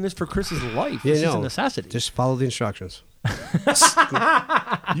pleasure. We're doing this for Chris's life. Yeah, This is no. a necessity. Just follow the instructions. You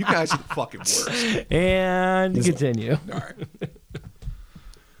guys are the fucking worst. And continue. All right.